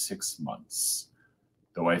 26 months.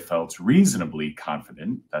 Though I felt reasonably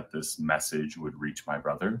confident that this message would reach my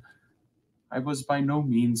brother, I was by no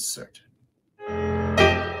means certain.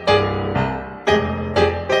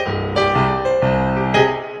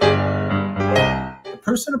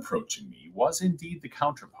 The person approaching me was indeed the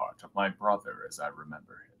counterpart of my brother as I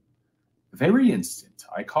remember him. The very instant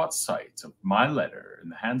I caught sight of my letter in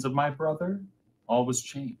the hands of my brother, all was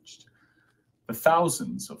changed. The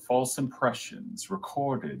thousands of false impressions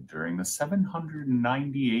recorded during the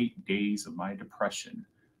 798 days of my depression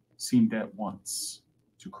seemed at once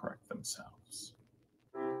to correct themselves.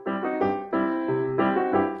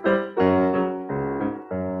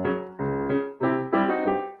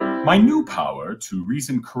 My new power to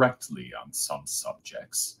reason correctly on some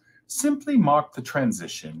subjects simply marked the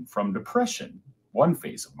transition from depression, one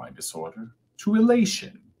phase of my disorder, to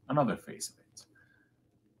elation, another phase of it.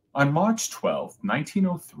 On March 12,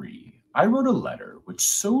 1903, I wrote a letter which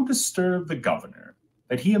so disturbed the governor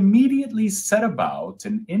that he immediately set about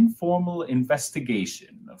an informal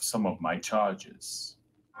investigation of some of my charges.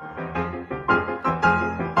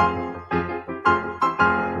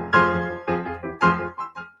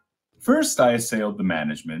 First, I assailed the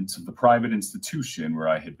management of the private institution where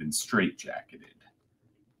I had been straitjacketed.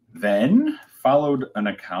 Then followed an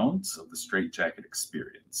account of the straitjacket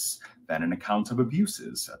experience, then an account of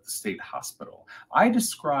abuses at the state hospital. I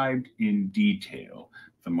described in detail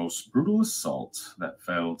the most brutal assault that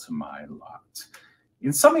fell to my lot.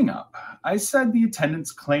 In summing up, I said the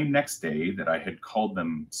attendants claimed next day that I had called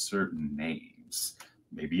them certain names.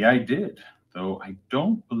 Maybe I did, though I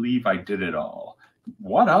don't believe I did at all.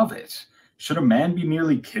 What of it? Should a man be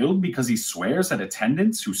merely killed because he swears at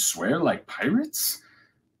attendants who swear like pirates?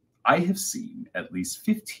 I have seen at least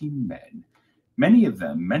 15 men, many of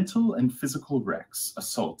them mental and physical wrecks,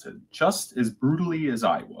 assaulted just as brutally as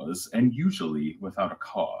I was, and usually without a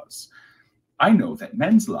cause. I know that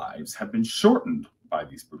men's lives have been shortened by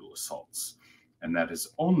these brutal assaults, and that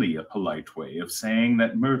is only a polite way of saying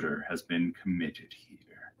that murder has been committed here.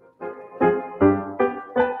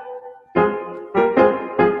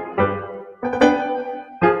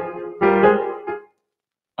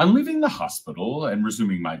 On leaving the hospital and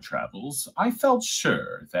resuming my travels, I felt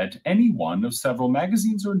sure that any one of several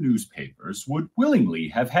magazines or newspapers would willingly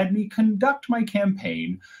have had me conduct my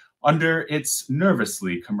campaign under its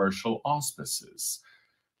nervously commercial auspices.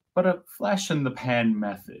 But a flash-in-the-pan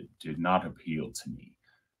method did not appeal to me.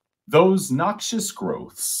 Those noxious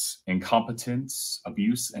growths, incompetence,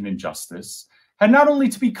 abuse, and injustice, had not only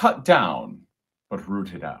to be cut down, but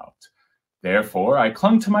rooted out. Therefore, I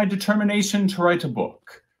clung to my determination to write a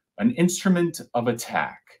book, an instrument of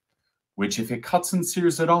attack, which, if it cuts and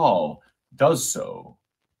sears at all, does so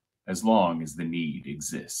as long as the need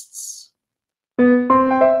exists.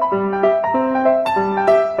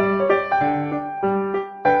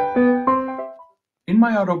 In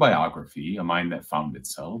my autobiography, A Mind That Found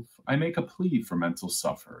Itself, I make a plea for mental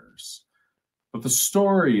sufferers. But the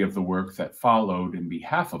story of the work that followed in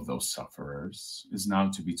behalf of those sufferers is now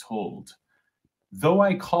to be told. Though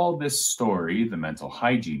I call this story the mental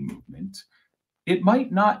hygiene movement, it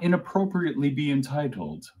might not inappropriately be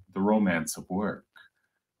entitled The Romance of Work.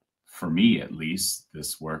 For me, at least,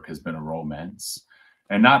 this work has been a romance,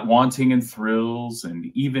 and not wanting in thrills and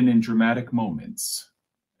even in dramatic moments,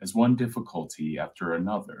 as one difficulty after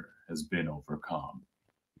another has been overcome.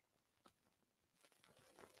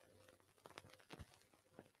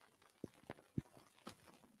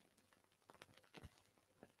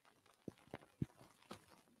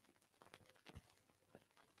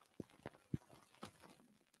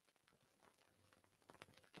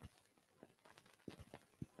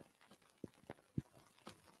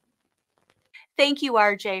 Thank you,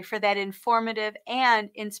 RJ, for that informative and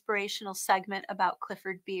inspirational segment about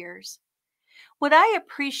Clifford Beers. What I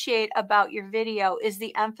appreciate about your video is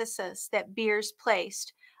the emphasis that Beers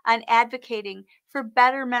placed on advocating for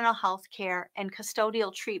better mental health care and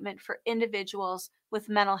custodial treatment for individuals with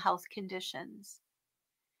mental health conditions.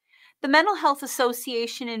 The Mental Health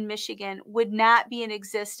Association in Michigan would not be in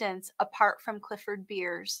existence apart from Clifford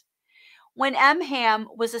Beers. When Mham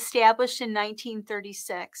was established in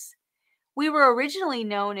 1936, we were originally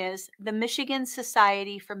known as the Michigan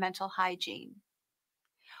Society for Mental Hygiene.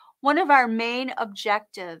 One of our main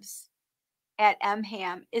objectives at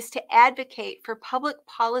Mham is to advocate for public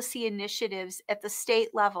policy initiatives at the state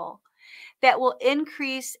level that will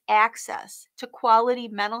increase access to quality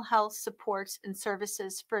mental health supports and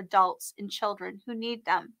services for adults and children who need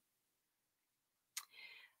them.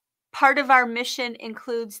 Part of our mission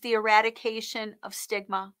includes the eradication of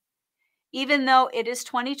stigma. Even though it is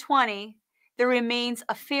 2020, there remains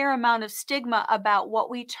a fair amount of stigma about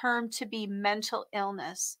what we term to be mental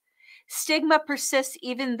illness. Stigma persists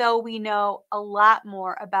even though we know a lot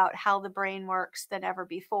more about how the brain works than ever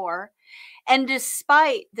before. And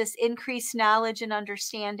despite this increased knowledge and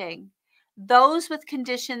understanding, those with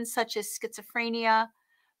conditions such as schizophrenia,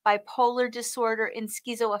 bipolar disorder, and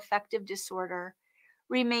schizoaffective disorder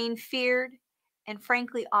remain feared and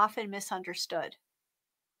frankly often misunderstood.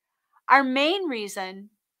 Our main reason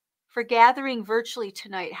for gathering virtually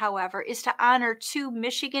tonight, however, is to honor two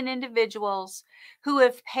Michigan individuals who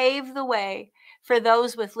have paved the way for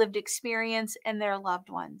those with lived experience and their loved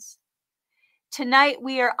ones. Tonight,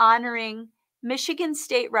 we are honoring Michigan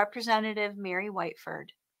State Representative Mary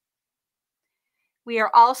Whiteford. We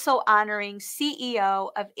are also honoring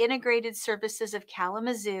CEO of Integrated Services of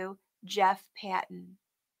Kalamazoo, Jeff Patton.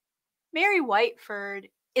 Mary Whiteford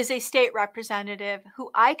is a state representative who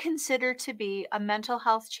I consider to be a mental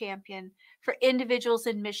health champion for individuals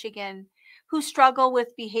in Michigan who struggle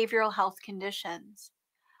with behavioral health conditions.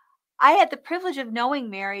 I had the privilege of knowing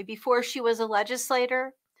Mary before she was a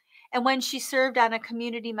legislator and when she served on a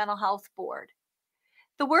community mental health board.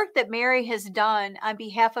 The work that Mary has done on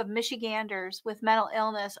behalf of Michiganders with mental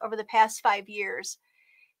illness over the past 5 years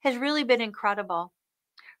has really been incredible.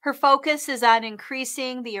 Her focus is on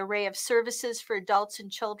increasing the array of services for adults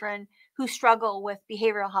and children who struggle with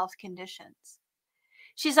behavioral health conditions.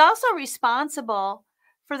 She's also responsible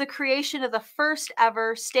for the creation of the first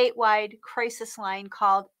ever statewide crisis line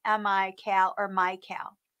called MICAL or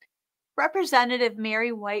MyCal. Representative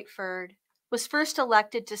Mary Whiteford was first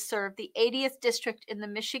elected to serve the 80th District in the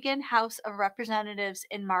Michigan House of Representatives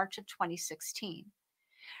in March of 2016.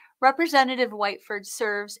 Representative Whiteford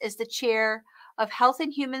serves as the chair of Health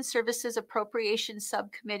and Human Services Appropriations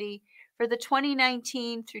Subcommittee for the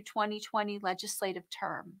 2019 through 2020 legislative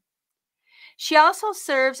term. She also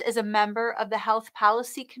serves as a member of the Health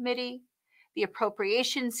Policy Committee, the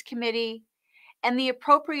Appropriations Committee, and the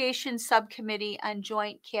Appropriations Subcommittee on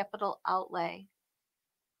Joint Capital Outlay.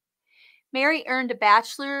 Mary earned a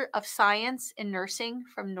Bachelor of Science in Nursing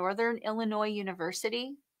from Northern Illinois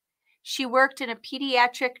University. She worked in a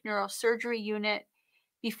pediatric neurosurgery unit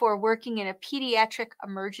before working in a pediatric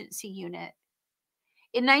emergency unit.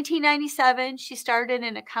 In 1997, she started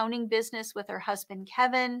an accounting business with her husband,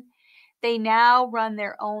 Kevin. They now run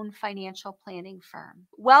their own financial planning firm.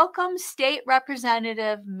 Welcome, State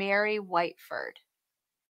Representative Mary Whiteford.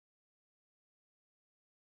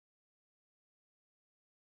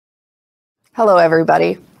 Hello,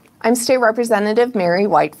 everybody. I'm State Representative Mary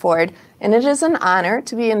Whiteford, and it is an honor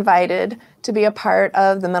to be invited to be a part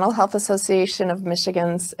of the Mental Health Association of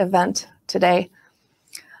Michigan's event today.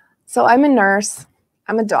 So I'm a nurse,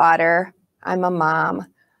 I'm a daughter, I'm a mom.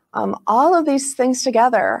 All of these things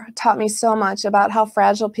together taught me so much about how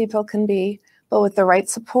fragile people can be, but with the right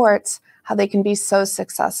supports, how they can be so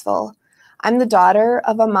successful. I'm the daughter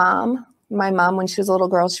of a mom. My mom, when she was a little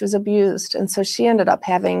girl, she was abused, and so she ended up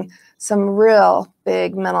having some real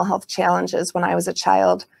big mental health challenges when I was a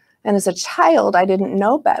child. And as a child, I didn't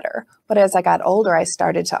know better, but as I got older, I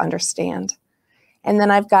started to understand. And then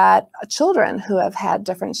I've got children who have had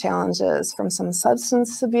different challenges, from some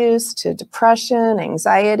substance abuse to depression,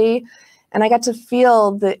 anxiety, and I got to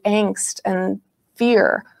feel the angst and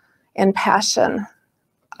fear and passion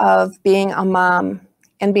of being a mom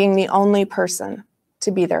and being the only person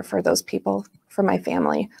to be there for those people, for my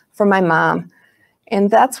family, for my mom. And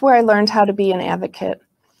that's where I learned how to be an advocate.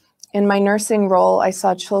 In my nursing role, I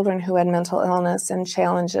saw children who had mental illness and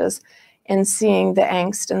challenges, and seeing the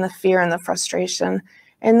angst and the fear and the frustration.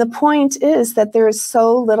 And the point is that there is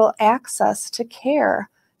so little access to care.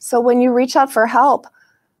 So when you reach out for help,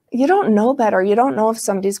 you don't know better. You don't know if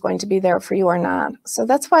somebody's going to be there for you or not. So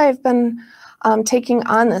that's why I've been taking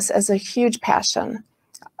on this as a huge passion.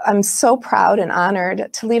 I'm so proud and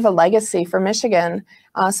honored to leave a legacy for Michigan,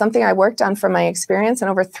 something I worked on from my experience in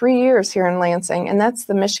over 3 years here in Lansing, and that's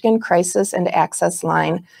the Michigan Crisis and Access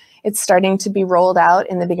Line. It's starting to be rolled out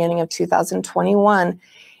in the beginning of 2021.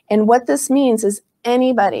 And what this means is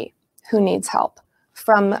anybody who needs help,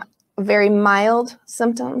 from very mild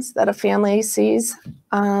symptoms that a family sees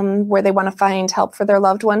where they want to find help for their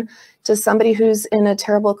loved one, to somebody who's in a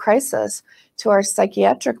terrible crisis, to our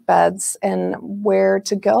psychiatric beds and where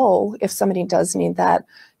to go if somebody does need that,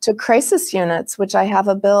 to crisis units, which I have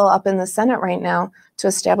a bill up in the Senate right now to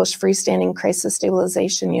establish freestanding crisis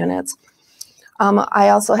stabilization units. I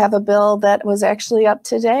also have a bill that was actually up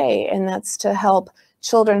today, and that's to help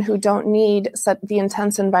children who don't need the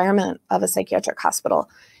intense environment of a psychiatric hospital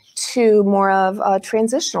to more of a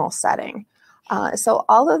transitional setting. So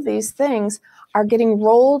all of these things are getting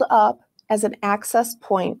rolled up as an access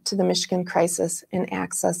point to the Michigan Crisis and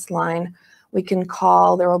Access Line. We can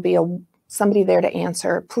call, there will be somebody there to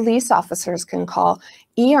answer. Police officers can call,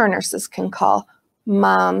 ER nurses can call,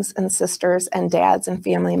 moms and sisters and dads and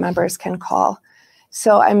family members can call.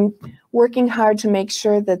 So I'm working hard to make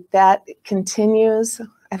sure that that continues.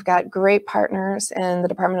 I've got great partners in the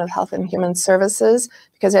Department of Health and Human Services,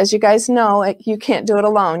 because as you guys know, you can't do it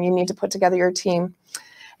alone. You need to put together your team.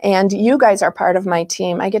 And you guys are part of my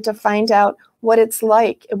team. I get to find out what it's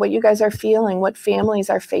like, what you guys are feeling, what families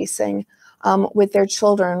are facing with their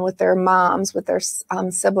children, with their moms, with their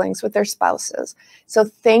siblings, with their spouses. So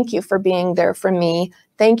thank you for being there for me.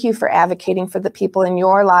 Thank you for advocating for the people in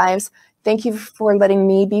your lives. Thank you for letting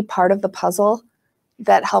me be part of the puzzle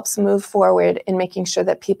that helps move forward in making sure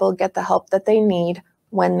that people get the help that they need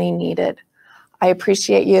when they need it. I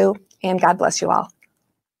appreciate you, and God bless you all.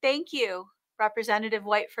 Thank you, Representative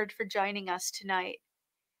Whiteford, for joining us tonight.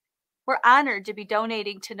 We're honored to be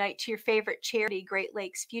donating tonight to your favorite charity, Great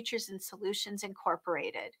Lakes Futures and Solutions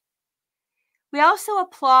Incorporated. We also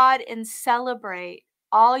applaud and celebrate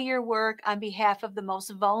all your work on behalf of the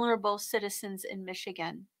most vulnerable citizens in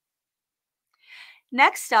Michigan.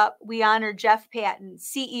 Next up, we honor Jeff Patton,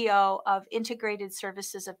 CEO of Integrated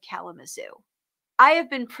Services of Kalamazoo. I have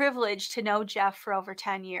been privileged to know Jeff for over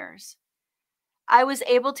 10 years. I was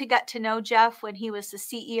able to get to know Jeff when he was the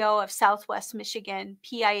CEO of Southwest Michigan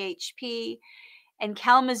PIHP, and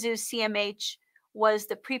Kalamazoo CMH was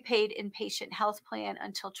the prepaid inpatient health plan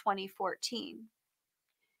until 2014.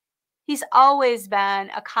 He's always been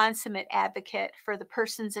a consummate advocate for the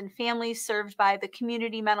persons and families served by the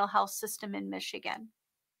community mental health system in Michigan.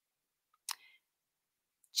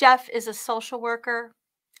 Jeff is a social worker,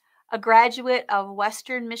 a graduate of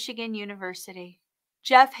Western Michigan University.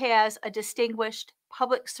 Jeff has a distinguished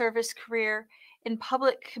public service career in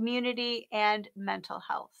public community and mental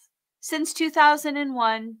health. Since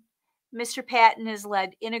 2001, Mr. Patton has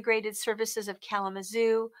led Integrated Services of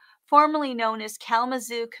Kalamazoo, formerly known as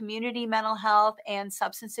Kalamazoo Community Mental Health and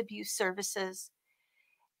Substance Abuse Services.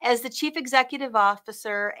 As the Chief Executive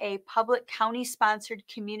Officer, a public county-sponsored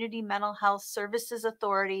community mental health services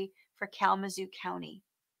authority for Kalamazoo County.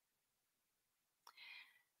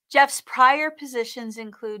 Jeff's prior positions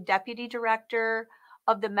include Deputy Director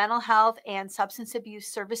of the Mental Health and Substance Abuse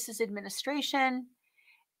Services Administration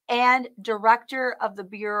and Director of the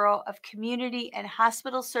Bureau of Community and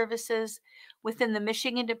Hospital Services within the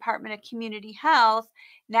Michigan Department of Community Health,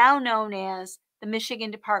 now known as the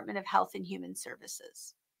Michigan Department of Health and Human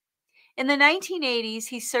Services. In the 1980s,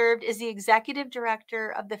 he served as the Executive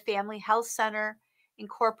Director of the Family Health Center,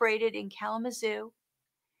 Incorporated in Kalamazoo,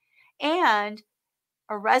 and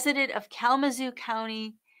a resident of Kalamazoo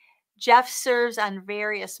County. Jeff serves on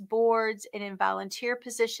various boards and in volunteer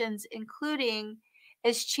positions, including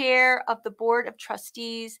as chair of the Board of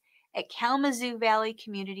Trustees at Kalamazoo Valley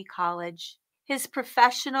Community College. His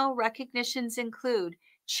professional recognitions include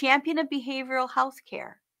Champion of Behavioral Health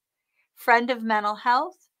Care, Friend of Mental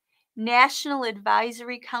Health, National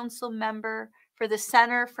Advisory Council member for the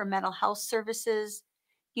Center for Mental Health Services,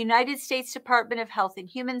 United States Department of Health and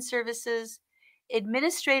Human Services,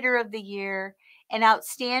 Administrator of the Year, and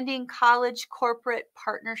Outstanding College Corporate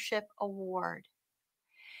Partnership Award.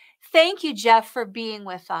 Thank you, Jeff, for being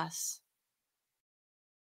with us.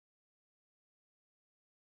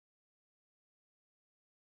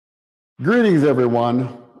 Greetings,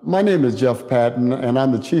 everyone. My name is Jeff Patton, and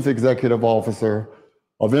I'm the Chief Executive Officer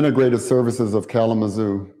of Integrated Services of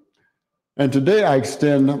Kalamazoo. And today I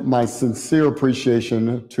extend my sincere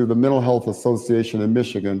appreciation to the Mental Health Association in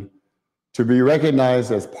Michigan to be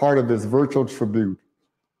recognized as part of this virtual tribute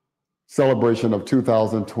celebration of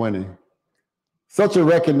 2020. Such a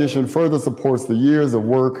recognition further supports the years of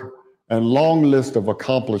work and long list of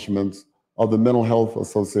accomplishments of the Mental Health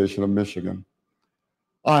Association of Michigan.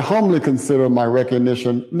 I humbly consider my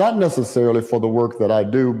recognition not necessarily for the work that I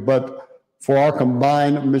do, but for our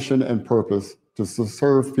combined mission and purpose to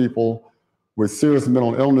serve people with serious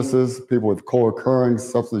mental illnesses, people with co-occurring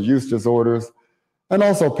substance use disorders, and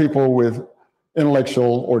also people with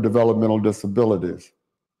intellectual or developmental disabilities.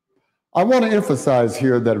 I want to emphasize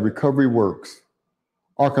here that recovery works.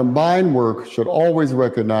 Our combined work should always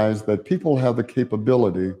recognize that people have the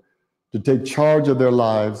capability to take charge of their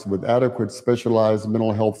lives with adequate specialized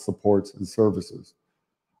mental health supports and services.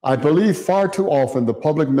 I believe far too often the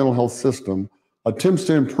public mental health system attempts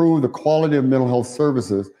to improve the quality of mental health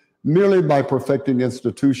services merely by perfecting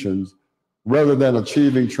institutions rather than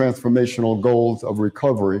achieving transformational goals of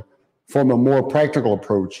recovery from a more practical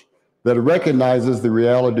approach that recognizes the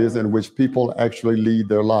realities in which people actually lead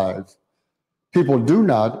their lives. People do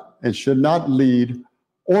not and should not lead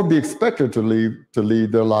or be expected to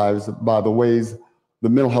lead their lives by the ways the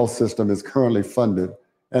mental health system is currently funded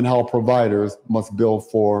and how providers must bill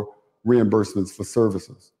for reimbursements for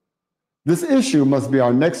services. This issue must be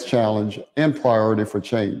our next challenge and priority for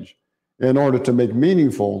change in order to make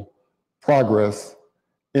meaningful progress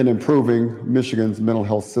in improving Michigan's mental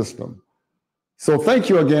health system. So thank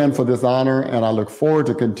you again for this honor, and I look forward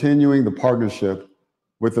to continuing the partnership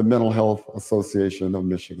with the Mental Health Association of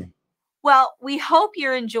Michigan. Well, we hope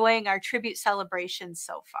you're enjoying our tribute celebrations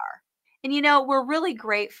so far. And you know, we're really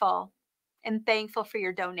grateful and thankful for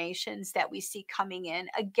your donations that we see coming in.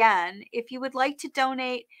 Again, if you would like to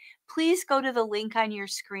donate, please go to the link on your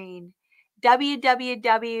screen,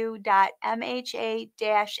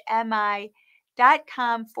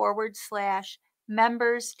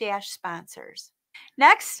 www.mha-mi.com/members-sponsors.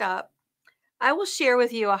 Next up, I will share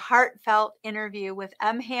with you a heartfelt interview with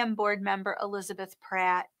Mham board member Elizabeth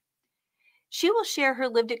Pratt. She will share her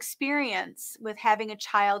lived experience with having a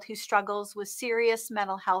child who struggles with serious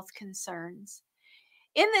mental health concerns.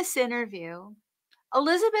 In this interview,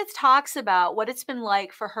 Elizabeth talks about what it's been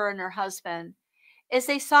like for her and her husband as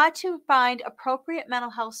they sought to find appropriate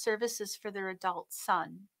mental health services for their adult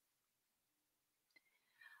son.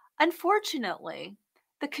 Unfortunately,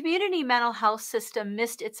 the community mental health system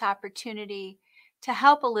missed its opportunity to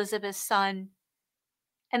help Elizabeth's son,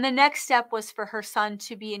 and the next step was for her son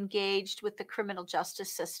to be engaged with the criminal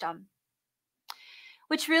justice system,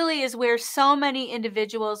 which really is where so many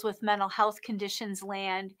individuals with mental health conditions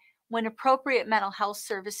land when appropriate mental health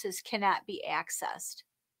services cannot be accessed.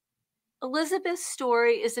 Elizabeth's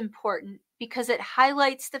story is important because it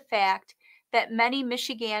highlights the fact that many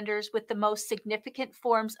Michiganders with the most significant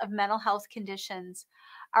forms of mental health conditions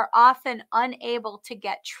are often unable to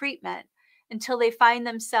get treatment until they find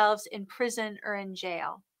themselves in prison or in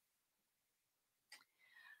jail.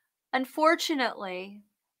 Unfortunately,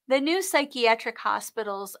 the new psychiatric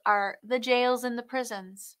hospitals are the jails and the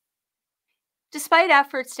prisons. Despite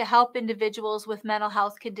efforts to help individuals with mental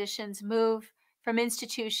health conditions move from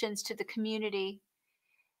institutions to the community,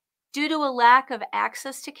 due to a lack of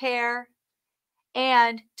access to care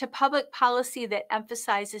and to public policy that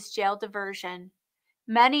emphasizes jail diversion,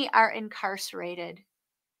 many are incarcerated.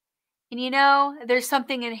 And you know, there's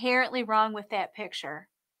something inherently wrong with that picture.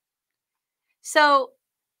 So,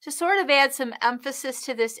 to sort of add some emphasis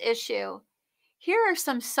to this issue, here are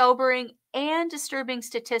some sobering and disturbing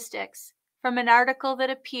statistics from an article that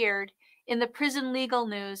appeared in the Prison Legal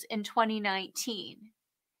News in 2019.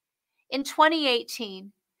 In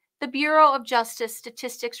 2018, the Bureau of Justice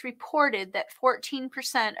Statistics reported that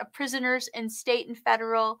 14% of prisoners in state and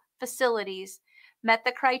federal facilities met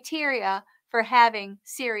the criteria for having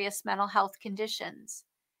serious mental health conditions.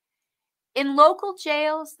 In local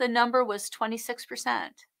jails, the number was 26%.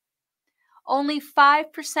 Only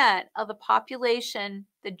 5% of the population,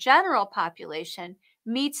 the general population,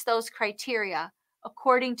 meets those criteria,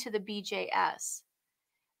 according to the BJS.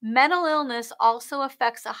 Mental illness also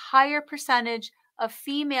affects a higher percentage of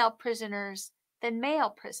female prisoners than male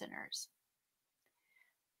prisoners.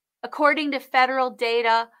 According to federal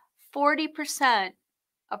data, 40%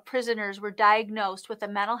 of prisoners were diagnosed with a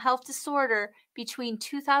mental health disorder between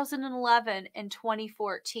 2011 and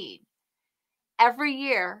 2014. Every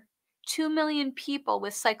year, 2 million people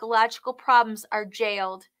with psychological problems are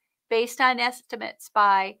jailed, based on estimates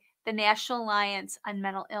by the National Alliance on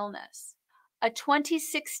Mental Illness. A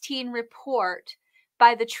 2016 report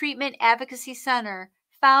by the Treatment Advocacy Center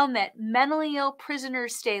found that mentally ill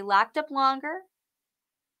prisoners stay locked up longer,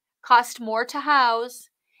 cost more to house,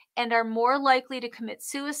 and are more likely to commit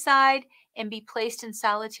suicide and be placed in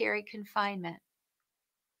solitary confinement.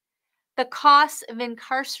 The costs of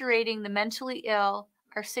incarcerating the mentally ill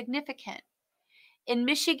are significant. In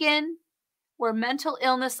Michigan, where mental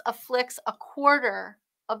illness afflicts a quarter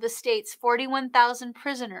of the state's 41,000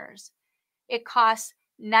 prisoners, it costs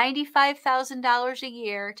 $95,000 a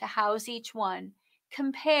year to house each one,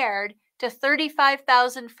 compared to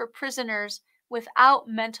 $35,000 for prisoners without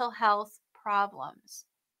mental health problems.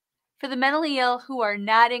 For the mentally ill who are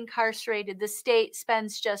not incarcerated, the state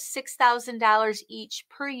spends just $6,000 each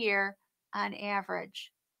per year on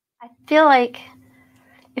average. I feel like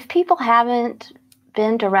if people haven't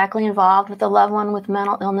been directly involved with a loved one with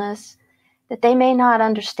mental illness, that they may not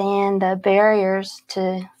understand the barriers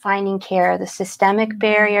to finding care, the systemic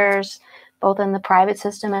barriers, both in the private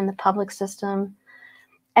system and the public system,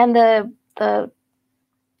 and the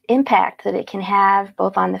impact that it can have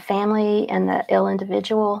both on the family and the ill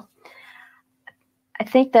individual. I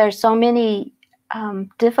think there's so many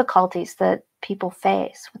difficulties that people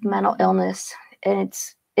face with mental illness, and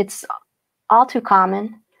it's all too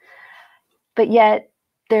common, but yet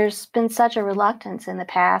there's been such a reluctance in the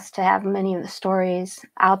past to have many of the stories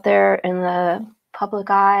out there in the public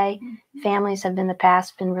eye. Families have in the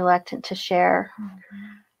past been reluctant to share.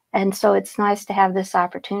 And so it's nice to have this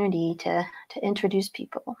opportunity to introduce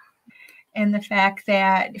people. And the fact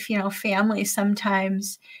that, families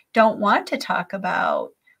sometimes don't want to talk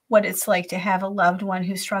about what it's like to have a loved one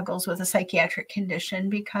who struggles with a psychiatric condition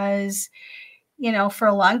because, for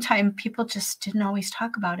a long time, people just didn't always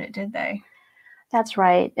talk about it, did they? That's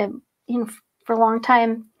right. For a long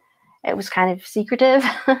time, it was kind of secretive.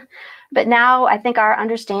 But now I think our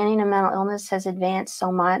understanding of mental illness has advanced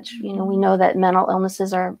so much. We know that mental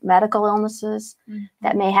illnesses are medical illnesses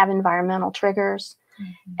that may have environmental triggers.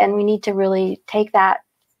 And we need to really take that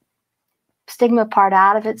stigma part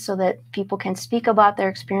out of it so that people can speak about their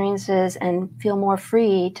experiences and feel more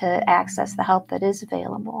free to access the help that is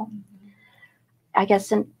available. I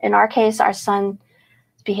guess in our case, our son's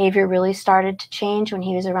behavior really started to change when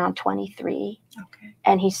he was around 23. Okay.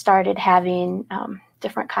 And he started having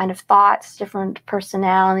different kind of thoughts, different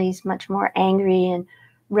personalities, much more angry and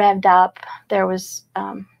revved up. There was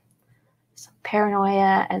some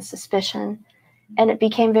paranoia and suspicion. And it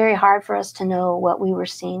became very hard for us to know what we were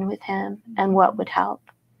seeing with him and what would help.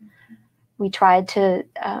 We tried to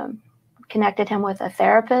connected him with a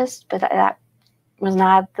therapist, but that was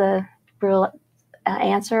not the real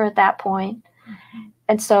answer at that point.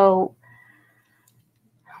 And so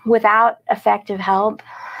without effective help,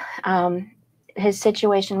 his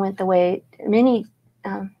situation went the way many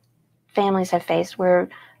families have faced, where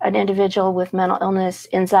an individual with mental illness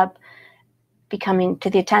ends up becoming to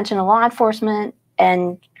the attention of law enforcement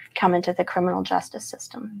and come into the criminal justice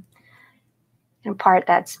system. In part,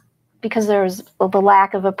 that's because there's the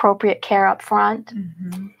lack of appropriate care up front.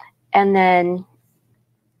 And then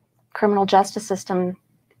criminal justice system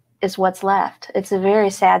is what's left. It's a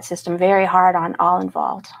very sad system, very hard on all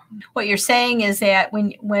involved. What you're saying is that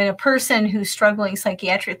when a person who's struggling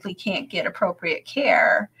psychiatrically can't get appropriate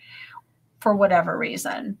care for whatever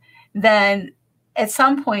reason, then at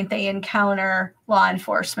some point they encounter law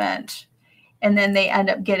enforcement and then they end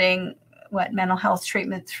up getting mental health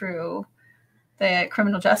treatment through the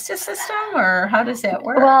criminal justice system, or how does that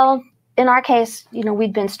work? Well, in our case,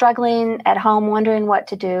 we'd been struggling at home, wondering what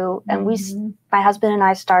to do. And my husband and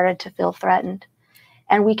I started to feel threatened.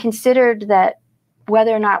 And we considered that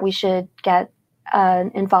whether or not we should get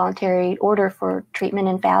an involuntary order for treatment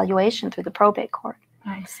and evaluation through the probate court.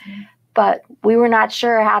 I see. But we were not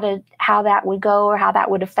sure how that would go or how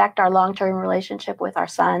that would affect our long-term relationship with our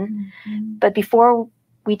son. But before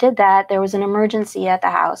we did that, there was an emergency at the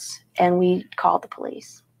house, and we called the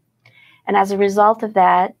police. And as a result of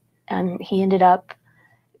that, he ended up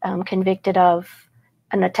convicted of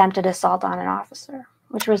an attempted assault on an officer,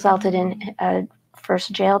 which resulted in a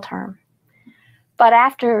first jail term. But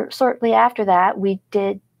shortly after that, we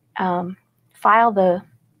did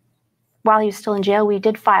while he was still in jail, we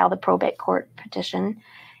did file the probate court petition,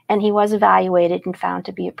 and he was evaluated and found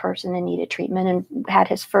to be a person in need of treatment and had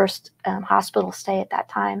his first hospital stay at that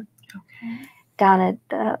time down at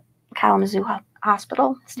the Kalamazoo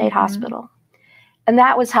Hospital, State Hospital. And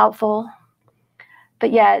that was helpful.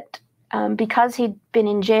 But yet, because he'd been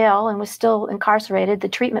in jail and was still incarcerated, the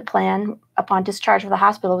treatment plan upon discharge from the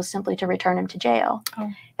hospital was simply to return him to jail.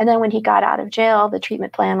 And then when he got out of jail, the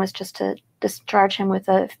treatment plan was just to discharge him with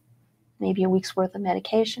maybe a week's worth of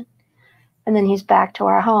medication. And then he's back to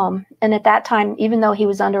our home. And at that time, even though he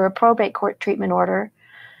was under a probate court treatment order,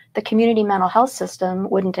 the community mental health system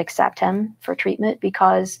wouldn't accept him for treatment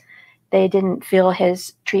because they didn't feel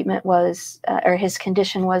his treatment was, or his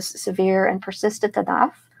condition was severe and persistent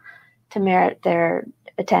enough to merit their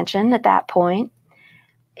attention at that point,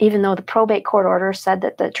 even though the probate court order said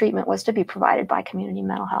that the treatment was to be provided by community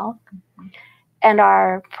mental health. And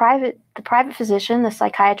the private physician, the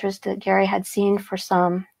psychiatrist that Gary had seen for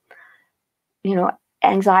some,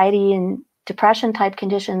 anxiety and depression type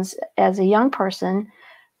conditions as a young person,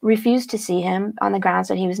 refused to see him on the grounds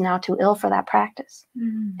that he was now too ill for that practice,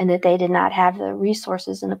 and that they did not have the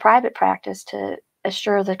resources in the private practice to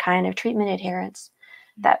assure the kind of treatment adherence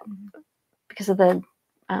that, because of the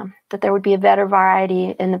that there would be a better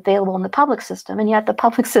variety available in the public system, and yet the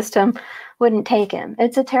public system wouldn't take him.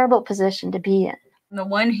 It's a terrible position to be in. On the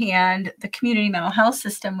one hand, the community mental health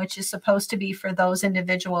system, which is supposed to be for those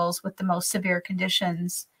individuals with the most severe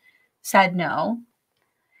conditions, said no.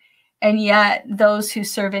 And yet those who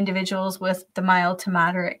serve individuals with the mild to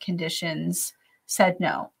moderate conditions said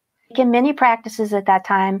no. In many practices at that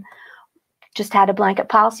time just had a blanket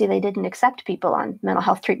policy. They didn't accept people on mental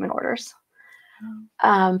health treatment orders.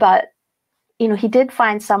 But he did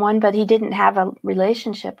find someone, but he didn't have a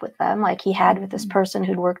relationship with them like he had with this person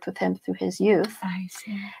who'd worked with him through his youth. I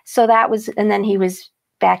see. So and then he was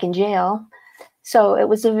back in jail. So it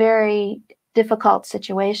was a very difficult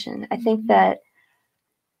situation. I think that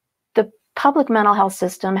the public mental health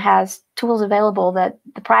system has tools available that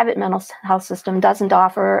the private mental health system doesn't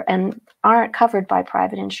offer and aren't covered by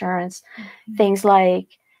private insurance. Things like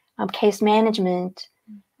case management,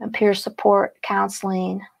 peer support,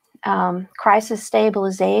 counseling, crisis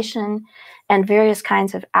stabilization, and various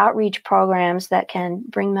kinds of outreach programs that can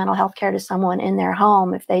bring mental health care to someone in their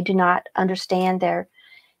home if they do not understand their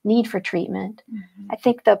need for treatment. I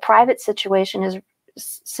think the private system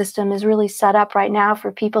is really set up right now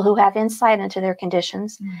for people who have insight into their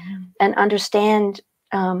conditions and understand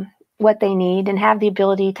what they need and have the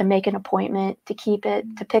ability to make an appointment, to keep it,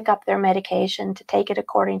 to pick up their medication, to take it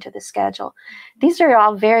according to the schedule. These are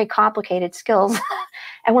all very complicated skills.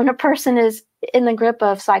 And when a person is in the grip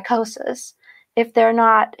of psychosis, if they're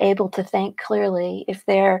not able to think clearly, if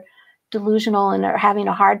they're delusional and are having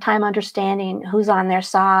a hard time understanding who's on their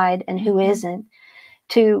side and who isn't,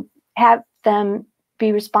 to have them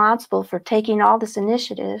be responsible for taking all this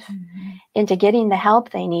initiative into getting the help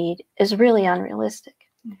they need is really unrealistic.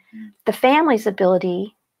 The family's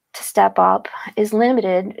ability to step up is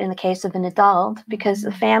limited in the case of an adult because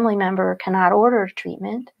the family member cannot order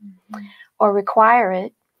treatment or require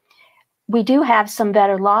it. We do have some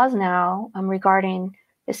better laws now regarding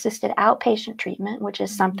assisted outpatient treatment, which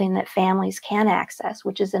is something that families can access,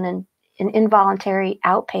 which is an involuntary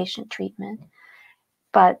outpatient treatment.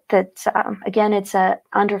 But that's, again, it's an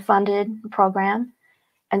underfunded program.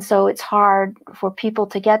 And so it's hard for people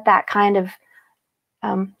to get that kind of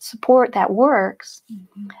support that works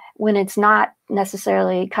when it's not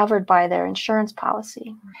necessarily covered by their insurance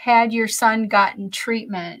policy. Had your son gotten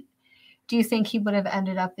treatment, do you think he would have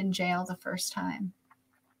ended up in jail the first time?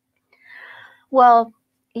 Well,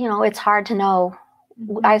 it's hard to know.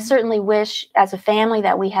 I certainly wish as a family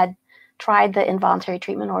that we had tried the involuntary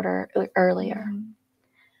treatment order earlier.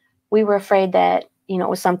 We were afraid that, it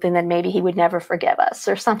was something that maybe he would never forgive us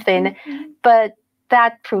or something, but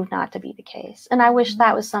that proved not to be the case. And I wish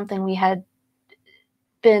that was something we had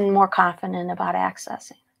been more confident about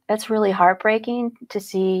accessing. It's really heartbreaking to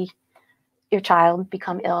see your child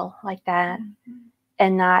become ill like that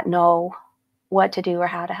and not know what to do or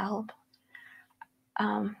how to help.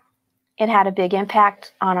 It had a big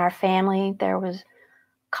impact on our family. There was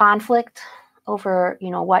conflict over,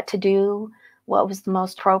 what to do, what was the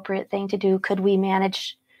most appropriate thing to do. Could we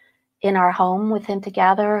manage in our home with him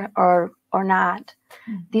together or not?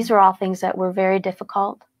 These were all things that were very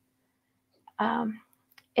difficult. I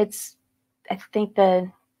think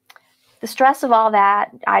the stress of all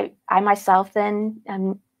that, I myself then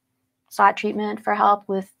sought treatment for help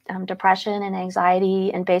with depression and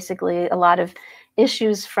anxiety and basically a lot of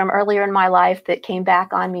issues from earlier in my life that came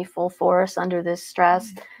back on me full force under this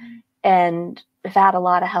stress, and I've had a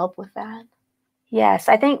lot of help with that. Yes,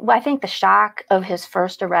 I think the shock of his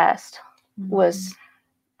first arrest was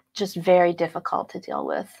just very difficult to deal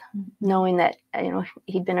with, knowing that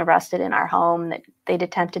he'd been arrested in our home, that they'd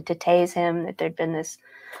attempted to tase him, that there'd been this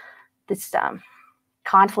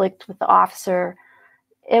conflict with the officer.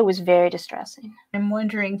 It was very distressing. I'm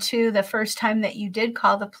wondering too, the first time that you did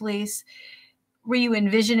call the police, were you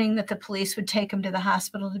envisioning that the police would take him to the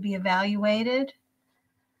hospital to be evaluated?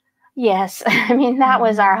 Yes, I mean that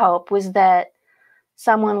was our hope, was that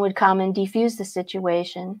someone would come and defuse the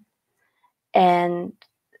situation, and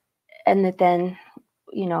that then,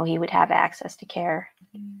 he would have access to care.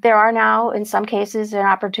 There are now, in some cases, there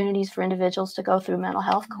are opportunities for individuals to go through mental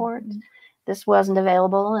health court. This wasn't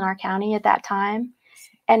available in our county at that time.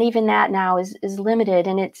 And even that now is limited.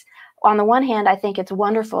 And it's, on the one hand, I think it's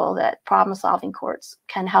wonderful that problem-solving courts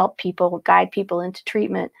can help people, guide people into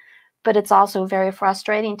treatment. but it's also very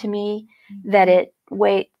frustrating to me that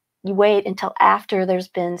you wait until after there's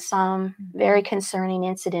been some very concerning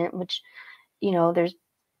incident, which, there's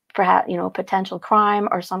perhaps, potential crime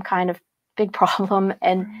or some kind of big problem.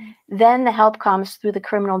 And then the help comes through the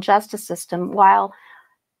criminal justice system, while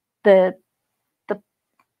the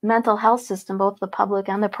mental health system, both the public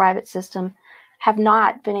and the private system, have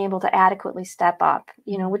not been able to adequately step up,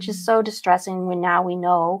 which is so distressing when now we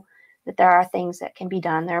know that there are things that can be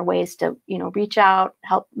done. There are ways to, reach out,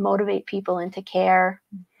 help motivate people into care,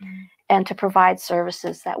 and to provide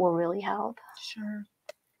services that will really help. Sure.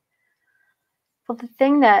 Well, the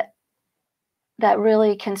thing that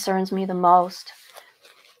really concerns me the most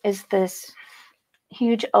is this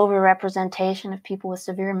huge overrepresentation of people with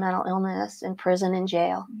severe mental illness in prison and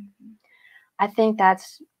jail. I think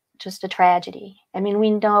that's just a tragedy. I mean,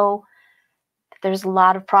 we know that there's a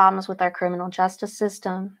lot of problems with our criminal justice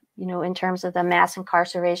system, in terms of the mass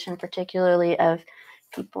incarceration, particularly of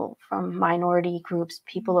people from minority groups,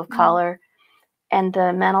 people of color, and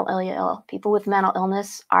the mentally ill. People with mental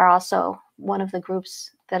illness are also one of the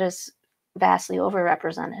groups that is vastly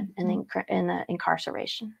overrepresented in the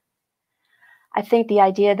incarceration. I think the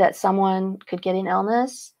idea that someone could get an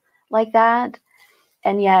illness like that,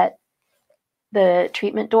 and yet the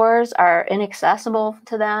treatment doors are inaccessible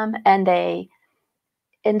to them, and they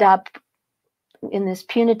end up in this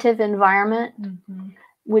punitive environment,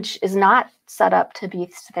 which is not set up to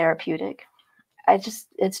be therapeutic.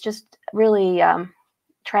 It's just really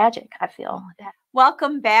tragic, I feel.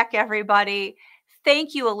 Welcome back, everybody.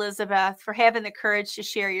 Thank you, Elizabeth, for having the courage to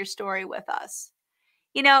share your story with us.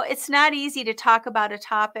 It's not easy to talk about a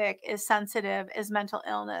topic as sensitive as mental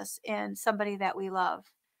illness in somebody that we love.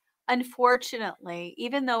 Unfortunately,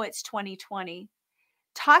 even though it's 2020,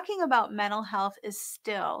 talking about mental health is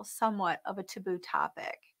still somewhat of a taboo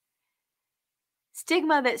topic.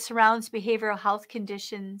 Stigma that surrounds behavioral health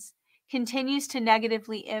conditions continues to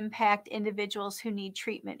negatively impact individuals who need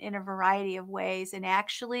treatment in a variety of ways, and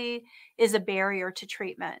actually is a barrier to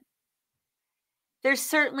treatment. There's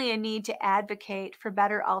certainly a need to advocate for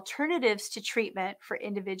better alternatives to treatment for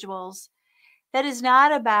individuals that is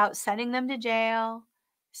not about sending them to jail,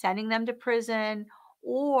 sending them to prison,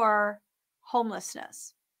 or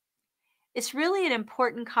homelessness. It's really an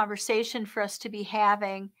important conversation for us to be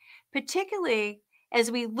having, particularly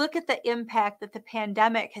as we look at the impact that the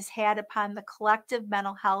pandemic has had upon the collective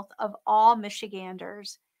mental health of all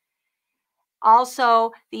Michiganders.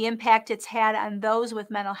 Also, the impact it's had on those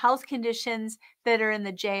with mental health conditions that are in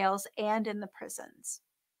the jails and in the prisons.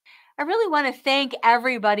 I really want to thank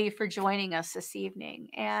everybody for joining us this evening.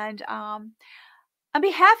 And on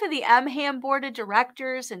behalf of the Mham Board of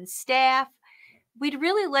Directors and staff, we'd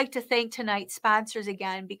really like to thank tonight's sponsors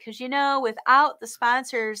again, because, without the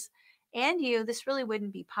sponsors and you, this really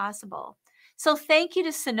wouldn't be possible. So thank you to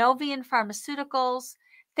Synovian Pharmaceuticals,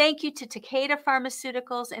 thank you to Takeda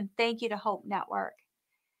Pharmaceuticals, and thank you to Hope Network.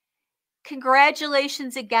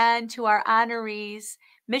 Congratulations again to our honorees,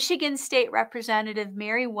 Michigan State Representative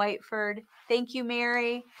Mary Whiteford, thank you,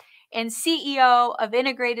 Mary, and CEO of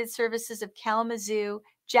Integrated Services of Kalamazoo,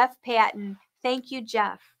 Jeff Patton, thank you,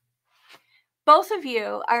 Jeff. Both of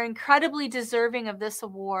you are incredibly deserving of this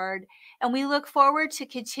award, and we look forward to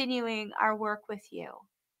continuing our work with you.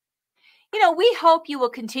 We hope you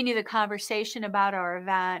will continue the conversation about our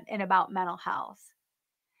event and about mental health.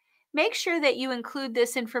 Make sure that you include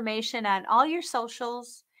this information on all your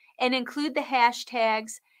socials and include the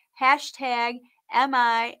hashtags, hashtag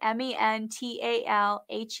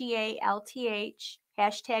MIMENTALHEALTH,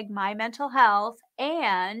 hashtag MyMentalHealth,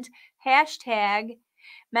 and hashtag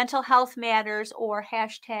Mental Health Matters, or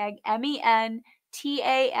hashtag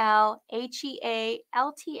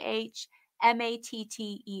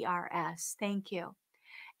MENTALHEALTHMATTERS. Thank you.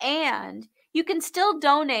 And you can still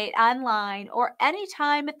donate online or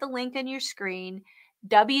anytime at the link on your screen,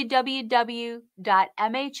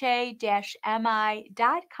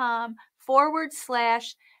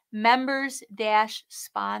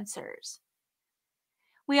 www.mha-mi.com/members-sponsors.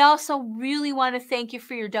 We also really want to thank you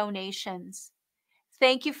for your donations.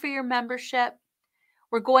 Thank you for your membership.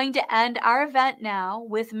 We're going to end our event now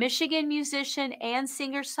with Michigan musician and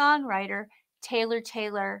singer-songwriter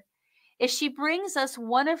Taylor, as she brings us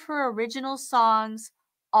one of her original songs,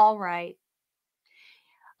 All Right.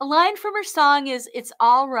 A line from her song is, "It's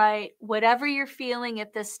all right, whatever you're feeling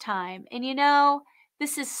at this time." And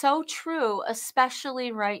this is so true,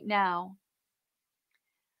 especially right now.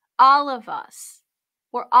 All of us,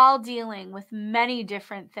 we're all dealing with many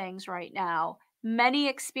different things right now, many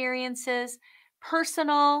experiences,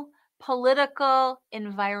 personal, political,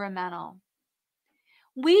 environmental.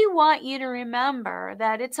 We want you to remember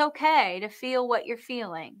that it's okay to feel what you're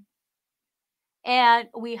feeling. And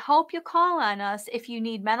we hope you call on us if you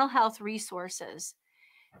need mental health resources.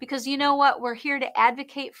 Because you know what? We're here to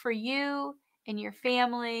advocate for you and your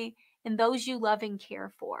family and those you love and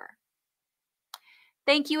care for.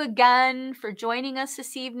 Thank you again for joining us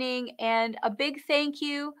this evening, and a big thank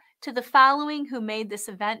you to the following who made this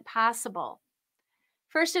event possible.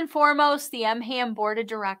 First and foremost, the Mham Board of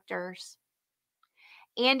Directors.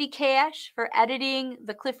 Andy Cash for editing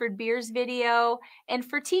the Clifford Beers video and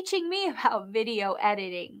for teaching me about video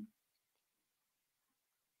editing.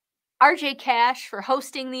 RJ Cash for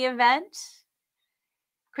hosting the event.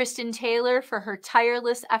 Kristen Taylor for her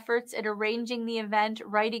tireless efforts at arranging the event,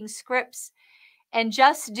 writing scripts, and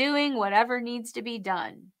just doing whatever needs to be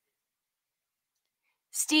done.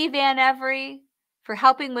 Steve Van Every for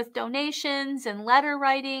helping with donations and letter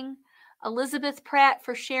writing. Elizabeth Pratt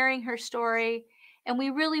for sharing her story. And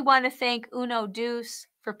we really want to thank Uno Deuce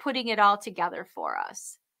for putting it all together for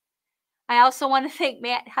us. I also want to thank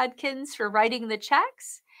Matt Hudkins for writing the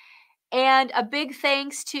checks. And a big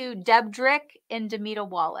thanks to Deb Drick and Demita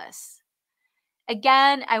Wallace.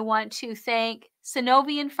 Again, I want to thank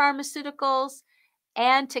Synovian Pharmaceuticals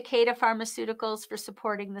and Takeda Pharmaceuticals for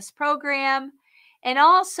supporting this program. And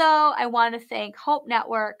also, I want to thank Hope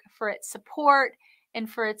Network for its support and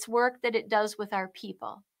for its work that it does with our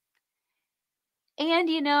people. And,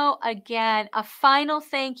 you know, again, a final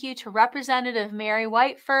thank you to Representative Mary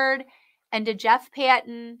Whiteford and to Jeff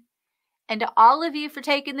Patton and to all of you for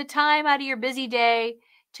taking the time out of your busy day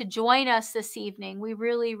to join us this evening. We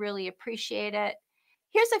really, really appreciate it.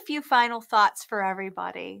 Here's a few final thoughts for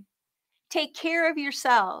everybody. Take care of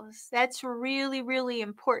yourselves. That's really, really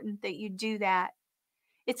important that you do that.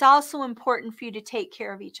 It's also important for you to take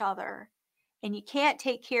care of each other. And you can't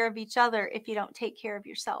take care of each other if you don't take care of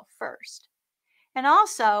yourself first. And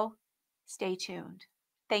also, stay tuned.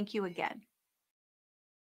 Thank you again.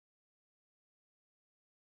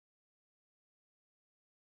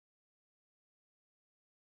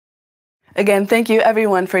 Again, thank you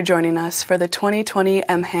everyone for joining us for the 2020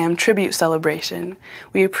 Mham Tribute Celebration.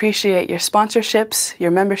 We appreciate your sponsorships,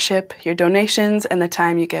 your membership, your donations, and the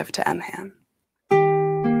time you give to Mham.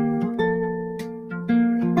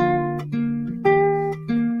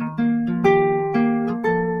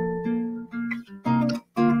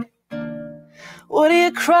 What are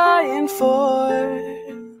you crying for?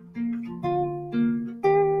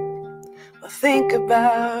 Well, think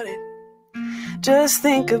about it. Just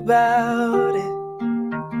think about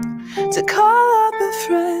it. To call up a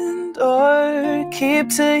friend or keep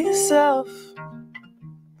to yourself.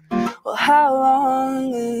 Well, how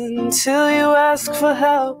long until you ask for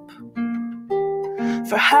help?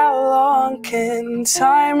 For how long can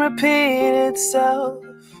time repeat itself?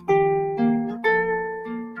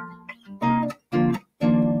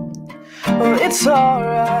 Well, it's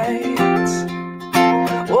alright,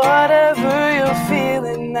 whatever you're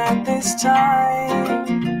feeling at this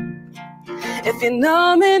time. If you're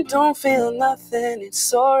numb and don't feel nothing,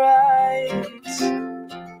 it's alright.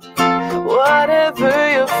 Whatever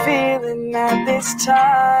you're feeling at this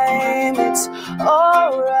time, it's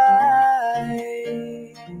alright.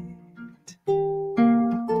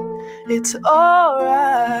 It's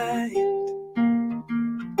alright.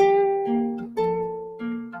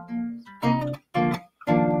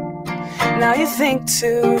 Now you think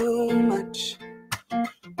too much.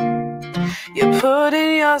 You're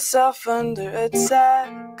putting yourself under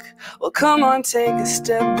attack. Well, come on, take a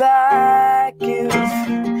step back. You've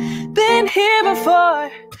been here before.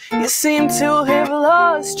 You seem to have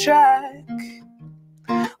lost track.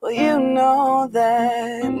 Well, you know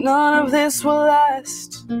that none of this will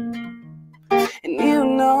last. And you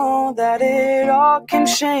know that it all can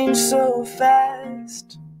change so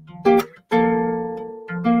fast.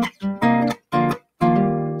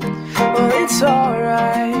 Well, it's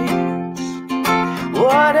alright,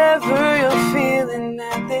 whatever you're feeling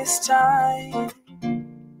at this time.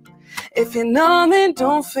 If you're numb and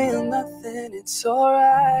don't feel nothing, it's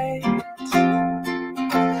alright.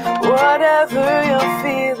 Whatever you're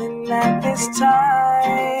feeling at this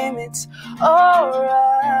time, it's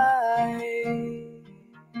alright.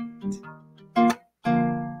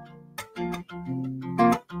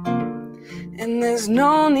 And there's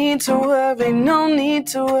no need to worry, no need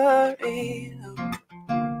to worry.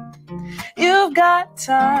 You've got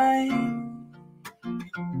time.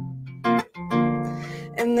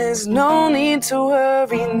 And there's no need to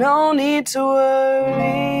worry, no need to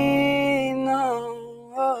worry, no.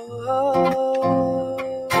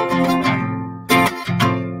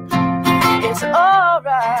 It's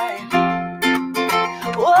alright.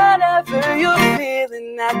 Whatever you're feeling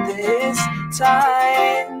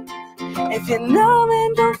time. If you're numb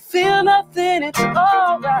and don't feel nothing, it's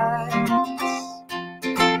alright.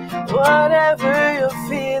 Whatever you're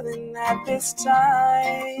feeling at this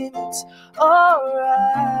time, it's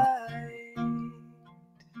alright.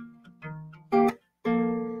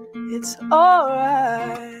 It's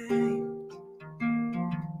alright.